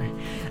much more.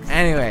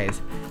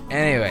 Anyways,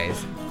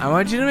 I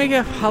want you to make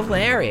it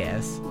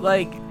hilarious.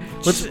 Like,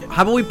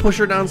 How about we push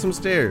her down some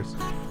stairs?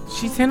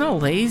 she's in a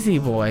lazy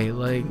boy.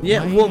 Like,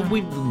 Yeah, why well, you-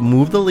 we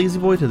move the lazy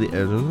boy to the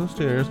edge of the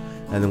stairs,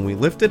 and then we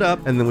lift it up,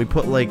 and then we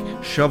put like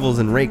shovels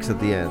and rakes at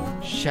the end.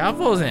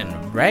 shovels and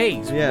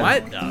rakes. Yeah.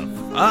 What the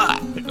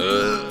fuck?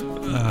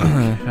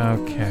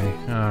 Okay.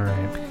 All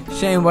right.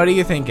 Shane, what are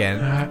you thinking?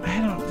 I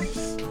don't.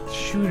 Just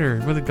shoot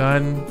her with a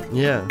gun.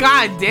 Yeah.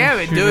 God damn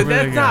it, Shoot her dude. with a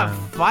That's not gun.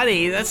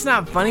 funny. That's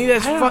not funny.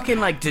 That's I don't- fucking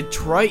like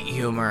Detroit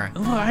humor.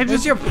 Look, I What's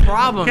just your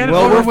problem? Get it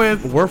Well, over we're,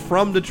 with. we're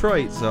from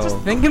Detroit, so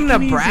Think of quick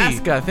and easy.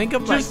 Nebraska. Think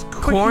of Just like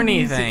quick and corny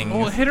easy. things.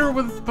 Oh, hit her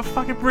with a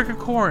fucking brick of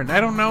corn. I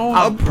don't know.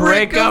 A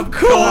brick of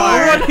corn.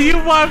 What do you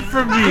want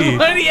from me?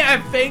 What do you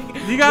think?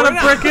 You gotta We're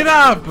not brick it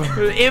up.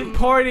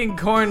 Importing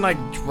corn like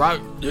drug.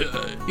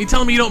 You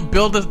telling me you don't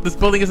build this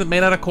building isn't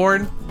made out of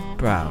corn?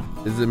 Bro,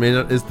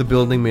 is the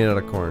building made out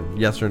of corn?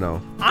 Yes or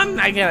no? I'm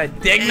not gonna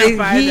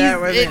dignify that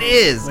with It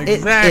is.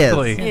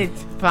 Exactly. It is.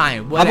 It's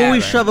fine. How Whatever. about we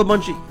shove a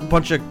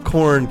bunch of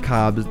corn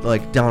cobs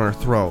like down her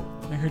throat?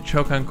 Make her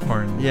choke on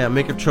corn. Yeah,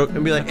 make her choke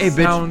and be like, That "Hey,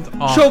 bitch, sounds choke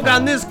awful.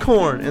 on this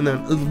corn," and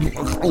then.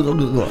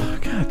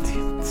 God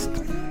damn.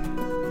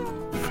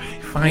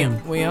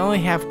 Fine. We only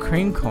have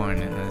cream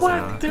corn in this What?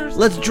 house. There's.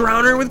 Let's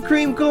drown her with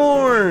cream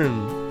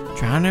corn,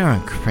 Drown her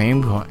in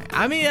cream corn.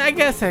 I mean, I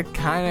guess that's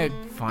kind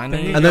of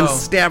funny. and then Go.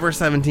 stab her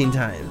 17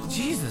 times.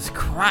 Jesus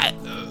Christ.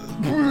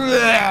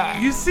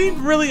 You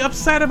seem really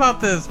upset about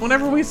this.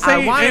 Whenever we say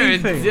I want her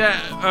anything. dead.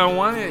 I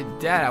want her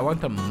dead. I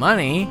want the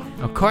money.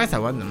 Of course, I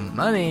want the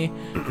money.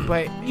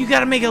 But you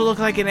gotta make it look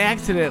like an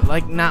accident.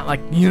 Like, not like,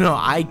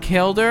 I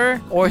killed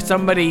her or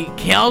somebody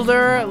killed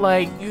her.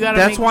 Like, you gotta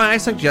That's make. why I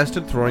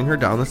suggested throwing her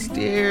down the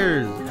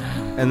stairs,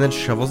 and then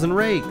shovels and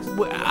rakes.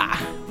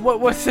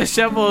 What's the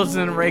shovels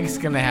and rakes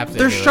gonna have to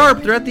They're do?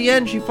 sharp. They're at the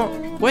end.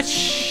 What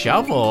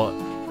shovel?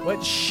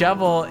 What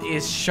shovel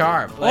is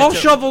sharp? All Let's-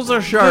 shovels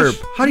are sharp.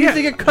 How do you Yeah,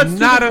 think it cuts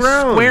not through the a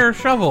ground? square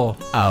shovel.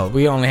 Oh,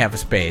 we only have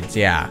spades.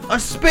 Yeah. A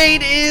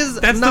spade is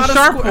That's not the a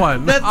sharp square-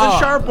 one. That's the Oh,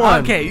 sharp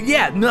one. Okay,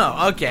 yeah, no,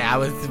 okay, I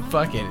was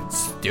fucking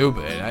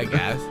stupid, I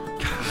guess.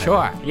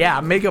 Sure, yeah,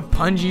 make a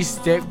punji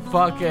stick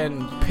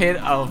fucking pit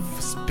of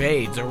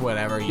spades or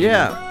whatever you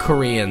Yeah.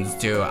 Koreans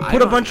do.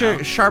 Put a bunch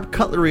of sharp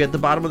cutlery at the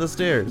bottom of the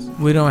stairs.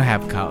 We don't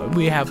have color.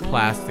 We have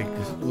plastic.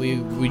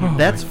 We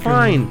That's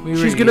fine. We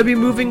She's were- gonna be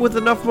moving with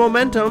enough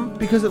momentum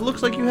because it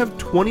looks like you have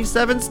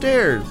 27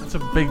 stairs. That's a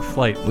big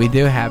flight. We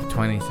do have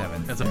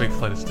 27. That's a big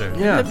flight of stairs.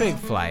 Yeah. It's a big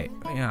flight.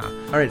 Yeah.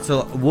 All right,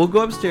 so we'll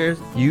go upstairs.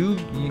 You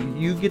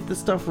get the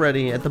stuff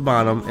ready at the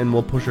bottom, and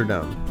we'll push her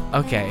down.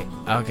 Okay.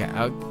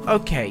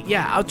 Okay.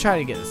 Yeah, I'll try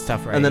to get the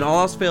stuff right. And then all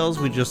else fails,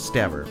 we just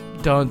stab her.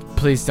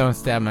 Please don't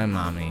stab my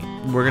mommy.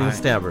 We're gonna Alright.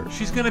 stab her.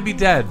 She's gonna be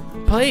dead.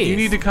 Please. You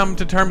need to come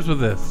to terms with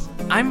this.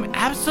 I'm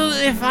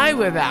absolutely fine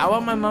with that. I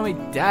want my mommy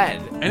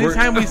dead.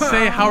 Anytime we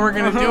say how we're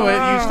gonna do it,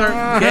 you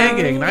start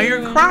gagging. Now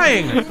you're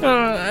crying. I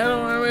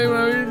don't want my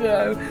mommy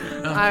dead.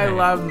 I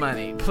love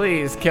money.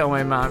 Please kill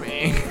my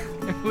mommy.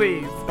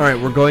 Please. All right,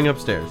 we're going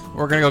upstairs.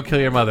 We're gonna go kill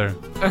your mother.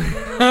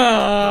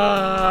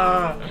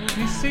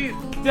 You see,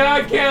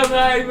 Don't kill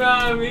my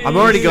mommy. I'm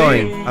already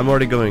going.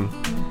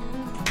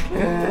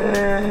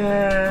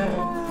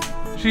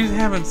 She's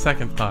having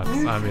second thoughts,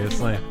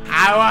 obviously.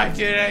 I want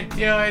you to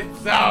do it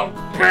so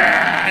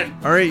bad.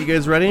 All right, you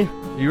guys ready?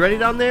 You ready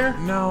down there?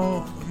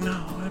 No.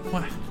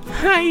 What?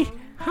 Hi.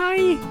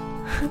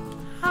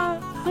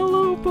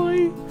 Hello,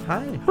 boy.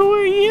 Hi. Who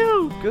are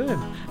you? Good.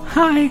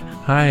 Hi.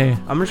 Hi.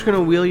 I'm just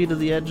gonna wheel you to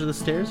the edge of the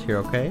stairs here,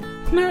 okay?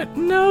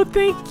 No,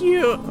 thank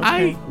you.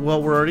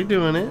 Well, we're already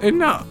doing it.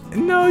 No,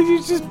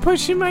 you're just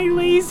pushing my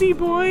lazy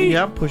boy.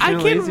 Yeah, pushing I a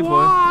can lazy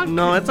walk. boy.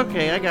 No, it's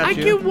okay. I got I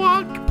you. can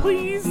walk,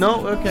 please.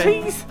 No,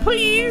 okay.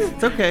 Please.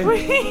 It's okay.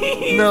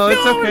 Please. No,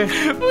 it's don't.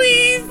 okay.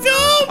 Please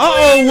don't.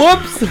 Uh-oh,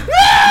 whoops!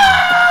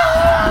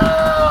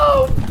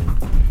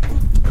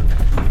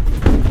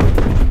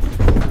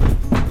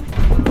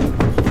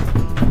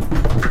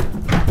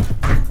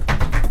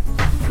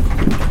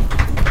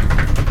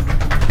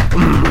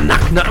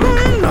 No!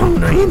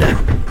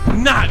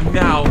 Not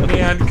now,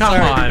 man.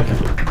 Come on.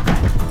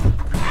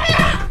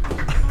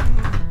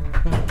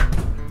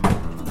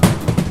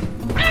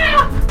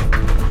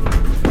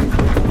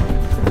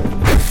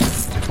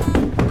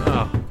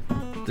 Oh,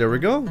 There we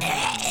go.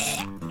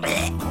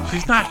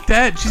 she's not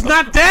dead. She's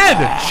not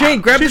dead.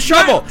 Shane, grab the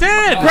shovel. Not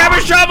dead. Grab a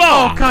shovel!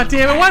 Oh, god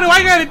damn it. Why do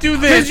I gotta do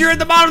this? Because you're at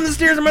the bottom of the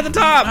stairs, I'm at the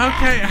top.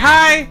 Okay.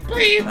 Hi.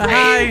 Please,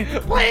 Hi.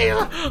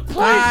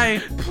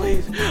 Hi.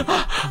 please,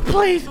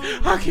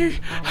 I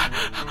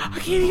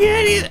can't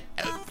get it.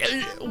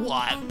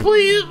 What?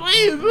 Please.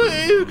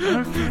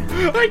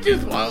 I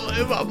just want to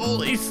live. I'm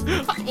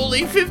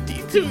only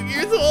 52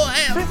 years old. I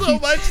have so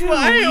much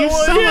life. You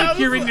sound like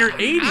you're in your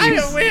 80s. I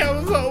only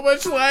have so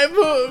much life.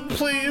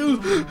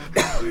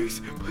 Please.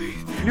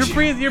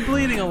 You're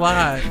bleeding a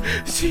lot.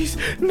 She's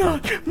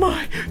not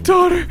my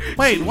daughter.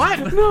 Wait, what?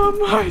 Not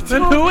my daughter.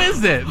 Then who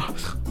is it?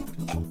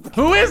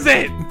 Who is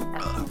it?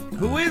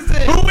 Who is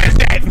it? Who is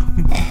it?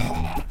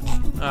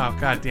 Oh,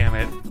 god damn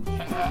it.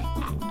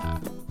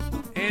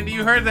 Andy,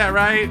 you heard that,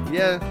 right?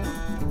 Yeah.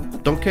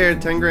 Don't care,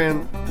 10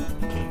 grand.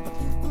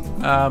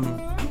 All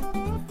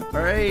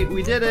right,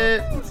 we did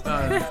it. It's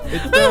done. Why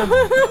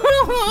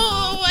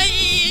are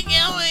you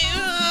going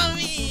on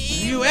me?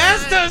 You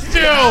asked us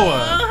to!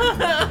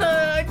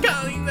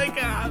 Calling the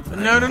cops.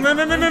 No.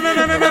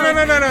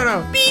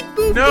 Beep,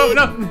 boop,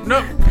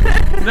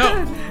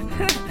 No.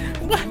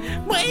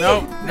 Wait.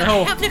 No.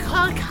 I have to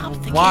call the cops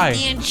to Why? get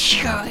the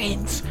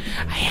insurance.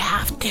 I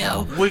have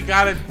to. We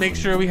gotta make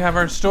sure we have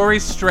our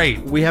stories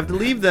straight. We have to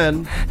leave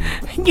then.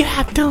 You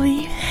have to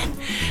leave it.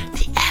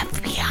 The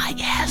FBI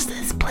has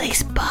this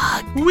place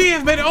bugged. We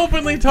have been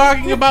openly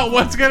talking about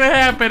what's gonna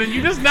happen, and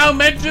you just now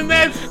mentioned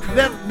this?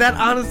 That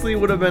honestly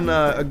would have been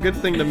a good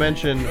thing to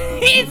mention.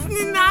 It's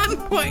not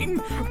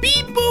important.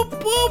 Beep, boop,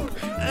 boop.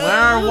 Where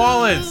are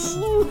wallets?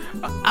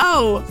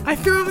 Oh, I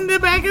threw them in the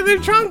back of the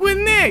trunk with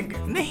Nick.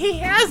 He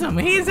has them.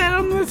 He's had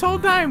them this whole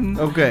time.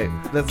 Okay,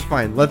 that's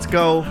fine. Let's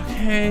go.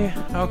 Okay.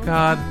 Oh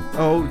god.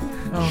 Oh,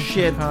 Oh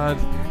shit. God.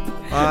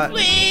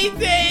 Please,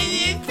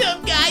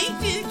 some guy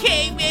just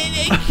came in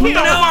and killed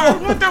No!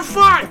 What the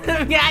fuck?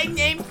 a guy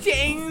named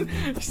Shane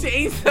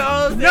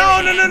Souls.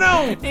 No!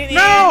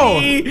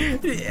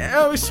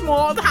 Oh,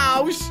 small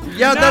house.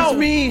 Yeah, No. that's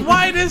me.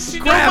 Why does she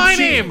know Crap, my she-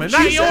 name, she not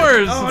said-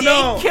 yours? Oh,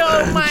 no. They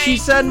killed my She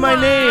said my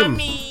name.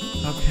 mommy.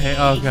 Okay.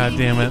 Oh god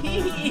damn it.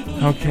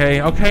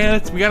 Okay.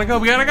 We gotta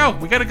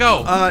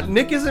go.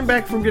 Nick isn't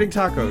back from getting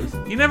tacos.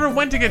 He never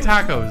went to get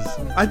tacos.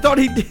 I thought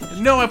he did.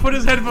 No, I put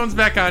his headphones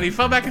back on. He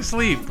fell back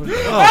asleep.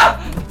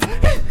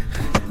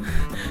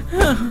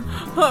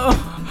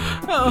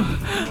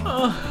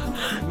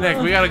 Nick,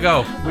 we gotta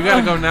go. We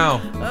gotta go now.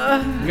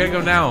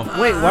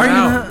 Wait, why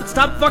Now. are you?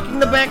 Stop fucking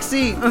the back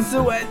seat.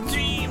 So wet,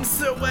 dreams,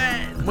 so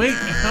wet. Wait,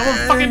 I'm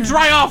gonna fucking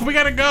dry off. We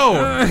gotta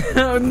go.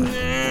 Oh,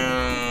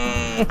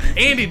 no.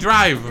 Andy,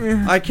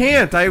 drive. I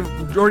can't.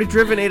 I've already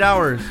driven 8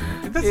 hours.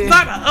 That's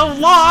not a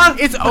law.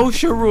 It's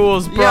OSHA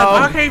rules, bro.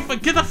 Yeah, Okay,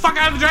 get the fuck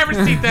out of the driver's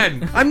seat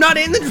then. I'm not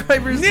in the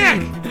driver's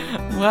Nick, seat.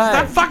 What?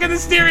 stop fucking the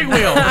steering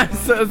wheel. I'm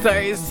so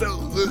sorry. It's so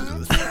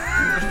loose.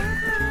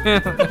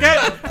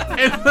 Get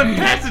in the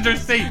passenger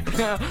seat.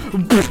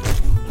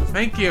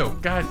 Thank you.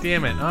 God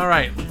damn it. All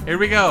right, here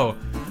we go.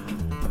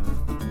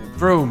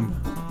 Vroom.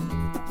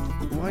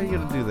 Why are you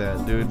gonna do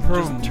that, dude?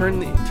 Vroom. Just turn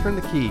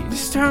the key.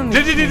 Just turn.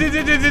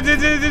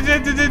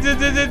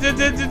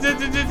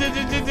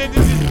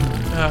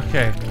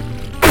 Okay.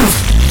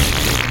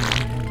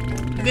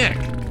 Nick,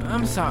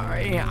 I'm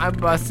sorry. I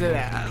busted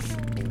ass.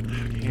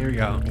 here we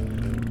go.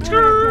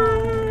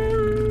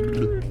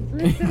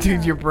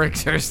 Dude, your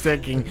brakes are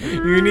sticking.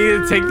 You need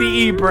to take the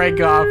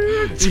e-brake off.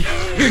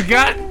 You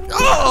got.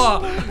 Oh!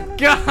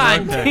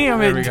 God Okay, damn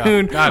there it, we go.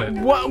 dude. Got it.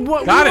 What?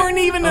 Got we it. weren't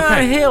even on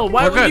Okay. a hill.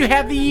 Why We're would good. you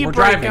have the We're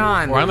e-brake driving.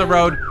 on? We're on the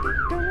road.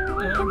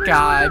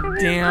 God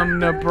damn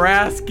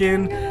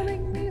Nebraskan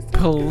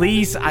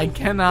police. I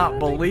cannot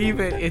believe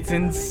it. It's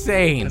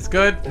insane. It's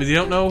good because you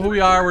don't know who we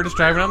are. We're just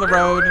driving on the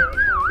road.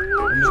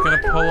 I'm just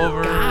gonna pull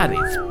over. God,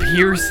 it's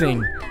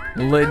piercing.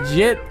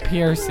 Legit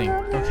piercing.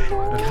 Okay.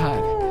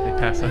 God. They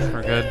passed us.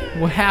 We're good.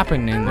 What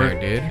happened in there,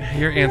 dude?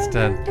 Your aunt's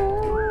dead.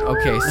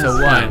 Okay, so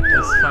It's what? fine.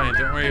 It's fine.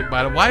 Don't worry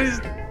about it. Why is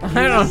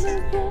I don't.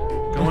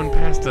 going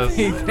past us.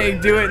 They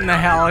do it in the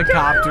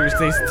helicopters.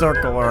 They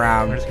circle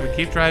around. We're just gonna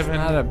keep driving.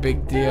 Not a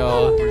big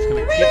deal. We're just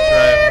gonna keep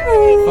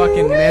driving.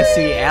 Fucking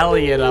Missy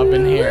Elliott up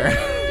in here.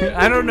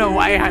 I don't know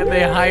why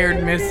they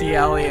hired Missy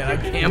Elliott. I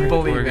can't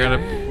believe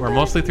it. We're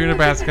mostly through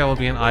Nebraska. We'll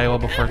be in Iowa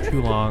before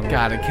too long.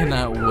 God, I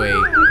cannot wait.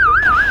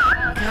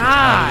 Out of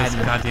God, this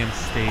goddamn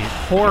state.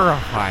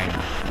 horrifying.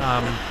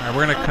 All right,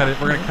 we're gonna cut it.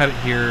 We're gonna cut it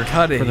here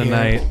Cut it for the here.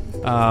 night.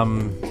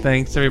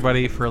 Thanks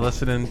everybody for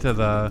listening to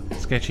the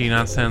Sketchy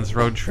Nonsense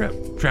road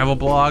trip travel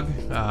blog.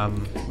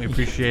 We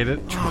appreciate it.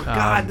 Oh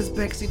God, this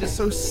backseat is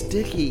so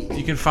sticky.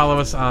 You can follow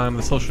us on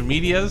the social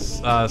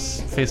medias,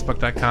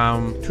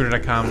 Facebook.com,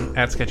 Twitter.com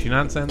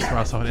 @SketchyNonsense. We're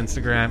also on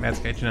Instagram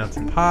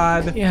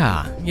 @SketchyNonsensePod.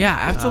 Yeah,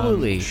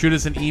 absolutely. Shoot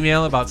us an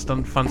email about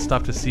some fun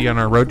stuff to see on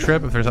our road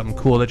trip. If there's something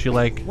cool that you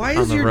like Why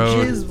on is the your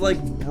road. jizz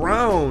like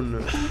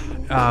brown?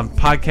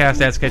 Podcast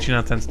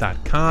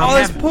 @SketchyNonsense.com. Oh,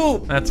 that's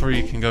poop. That's where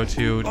you can go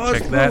to Oh,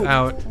 check it's that poop.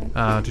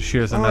 out, to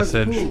shoot us a Oh, it's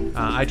message. poop.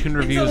 iTunes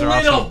reviews are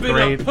also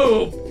great.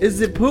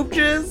 Is it poop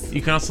jizz?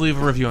 You can also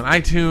leave a review on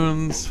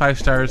iTunes, 5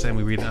 stars, and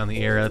we read it on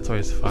the air. That's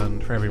always fun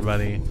for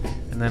everybody.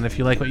 And then if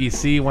you like what you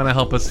see, want to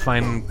help us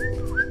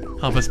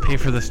pay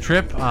for this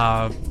trip,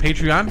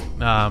 Patreon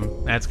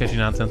 @Sketchy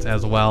Nonsense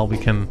as well. We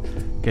can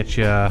get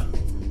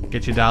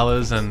you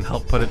dollars and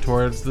help put it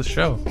towards the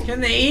show. Can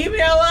they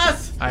email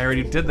us? I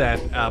already did that.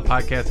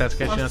 Podcast I'm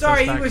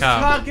sorry, he was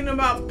 @SketchyNonsense.com. talking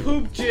about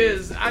poop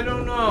jizz. I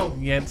don't know.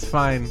 Yeah, it's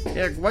fine.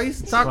 Yeah, why are you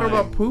talking fine.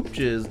 about poop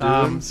jizz,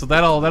 dude? So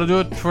that'll do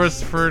it for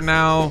us for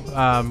now.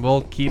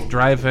 We'll keep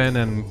driving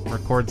and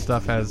record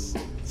stuff as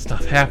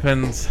stuff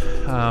happens.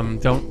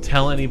 Don't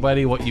tell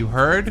anybody what you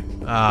heard,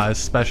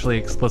 especially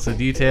explicit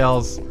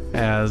details,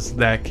 as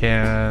that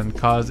can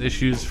cause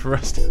issues for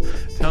us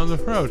down the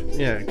road.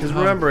 Yeah, because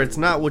remember, it's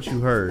not what you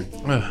heard.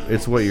 Ugh.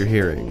 It's what you're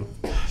hearing.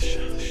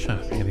 Shut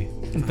up, Andy.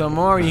 The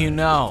more you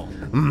know.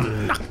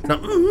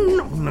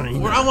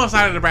 We're almost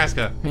out of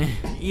Nebraska.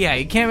 Yeah,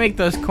 you can't make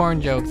those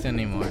corn jokes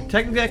anymore.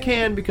 Technically, I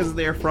can because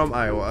they're from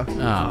Iowa.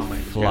 Oh,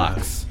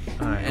 flux.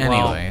 All right,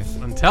 Anyways.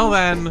 well, until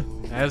then,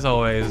 as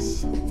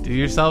always, do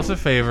yourselves a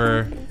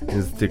favor.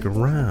 And stick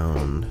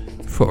around.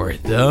 For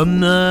the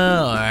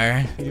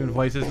more. You doing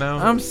voices now?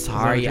 I'm Is that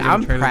what sorry. you're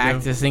I'm trying to do?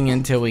 practicing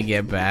until we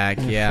get back.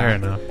 Yeah. Fair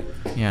enough.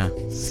 Yeah.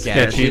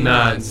 Sketchy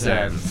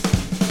nonsense.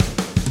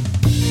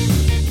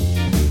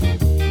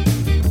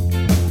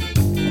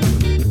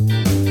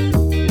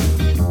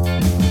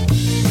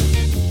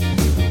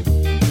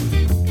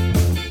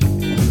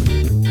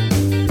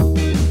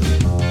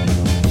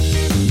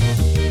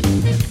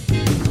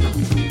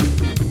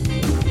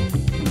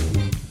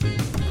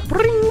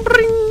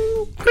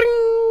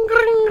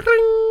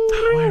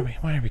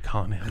 Why are we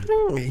calling him?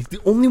 He's the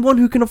only one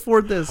who can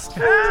afford this.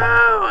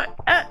 Oh,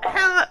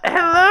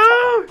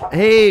 hello?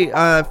 Hey,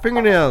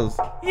 fingernails.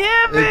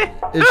 Yeah,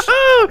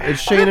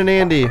 It's Shane and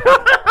Andy.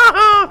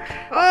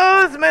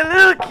 Oh, it's my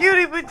little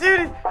cutie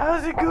patootie.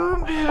 How's it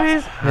going,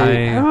 babies?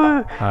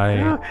 Hi.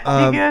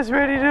 Hi. You guys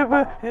ready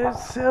to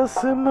sell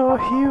some more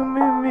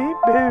human meat,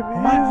 baby?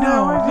 What?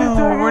 No,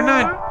 we're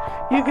not.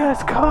 You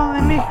guys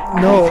calling me?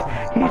 No,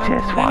 He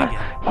just want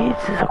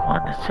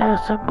to sell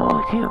some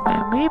more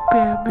human meat,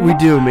 baby. we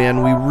do,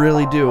 man. We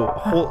really do.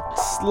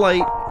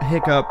 Slight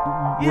hiccup.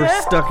 We're Yeah?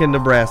 stuck in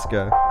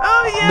Nebraska.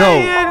 Oh, yeah, No.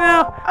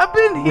 no. I've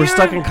been here. We're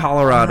stuck in We're on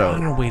Colorado.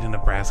 our way to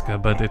Nebraska,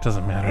 but it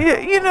doesn't matter. Yeah,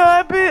 you know,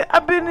 I've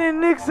been in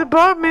Nick's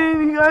apartment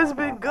and you guys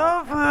been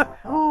gone for,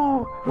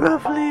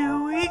 roughly a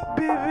week,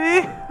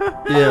 baby.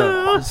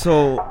 Yeah.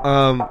 So,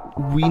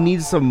 we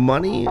need some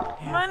money.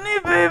 Money,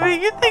 baby.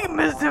 You think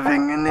Mr.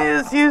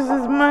 Fingernails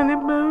uses money,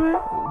 baby?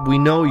 We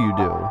know you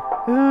do.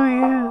 Oh,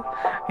 yeah.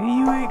 And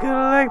you ain't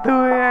gonna like the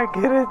way I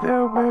get it,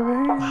 though,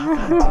 baby.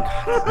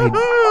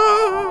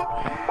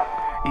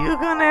 You're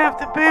gonna have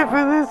to pay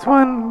for this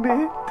one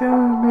big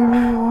time,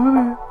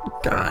 baby.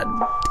 God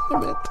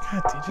damn it.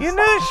 You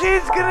know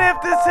Shane's gonna have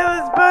to sell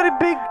his body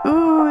big.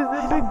 Ooh,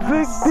 the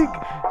big,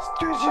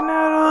 stretching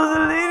out all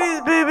the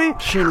ladies, baby.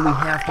 Shane, we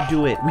have to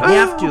do it. We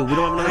have to. We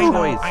don't have no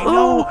choice. I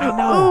know.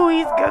 Ooh,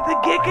 he's got the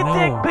gag I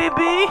attack, know.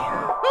 baby.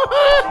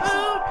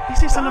 You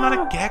say something about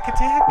a gag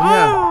attack?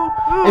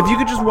 Yeah. If you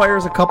could just wire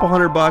us a couple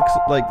 $100,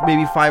 like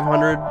maybe 500.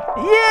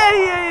 Yeah,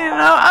 you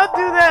know, I'll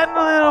do that in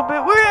a little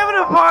bit. We're having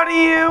a party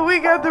here. We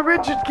got the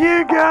Richard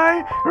Gere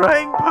guy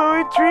writing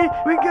poetry.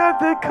 We got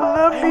the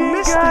Colombian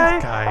missed guy,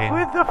 that guy.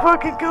 with the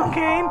fucking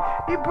cocaine.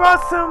 He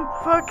brought some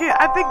fucking,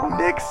 I think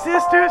Nick's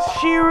sister,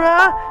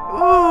 Shira.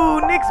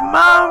 Ooh, Nick's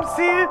mom's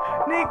here.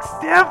 Nick's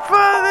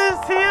stepfather's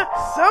here.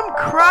 Some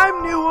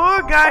crime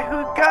noir guy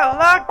who got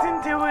locked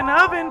into an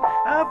oven.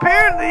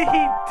 Apparently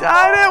he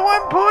died at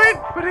one point,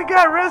 but he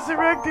got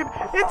resurrected.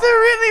 It's a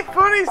really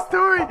funny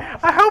story.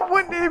 I hope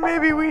one day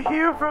maybe we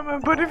hear from him,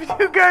 but if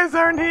you guys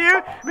aren't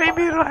here,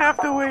 maybe it'll have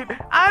to wait.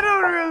 I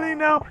don't really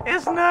know.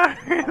 It's not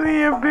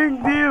really a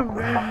big deal,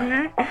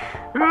 baby.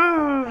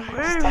 Ooh,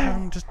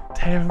 baby. Just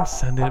have him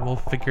send it. We'll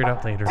figure it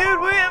out later. Dude,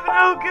 we have an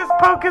hocus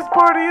pocus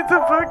party. It's a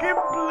fucking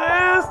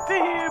blast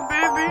here,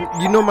 baby.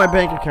 You know my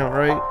bank account,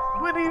 right?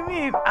 What do you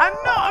mean? I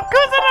know. Of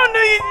course I don't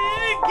know you. You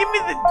didn't give me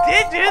the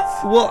digits.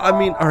 Well, I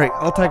mean, all right,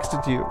 I'll text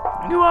it to you.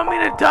 You want me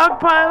to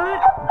dogpile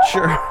it?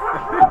 Sure.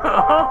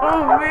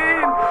 Oh,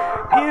 man.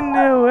 You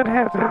know what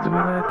happens when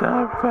I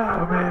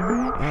dogpile,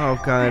 baby. Oh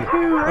God.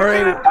 All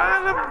right.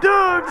 Pile up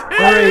dogs.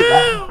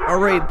 All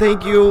right,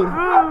 thank you.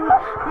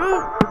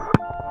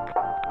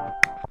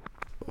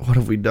 What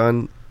have we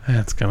done?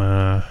 That's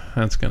gonna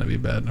be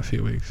bad in a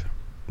few weeks.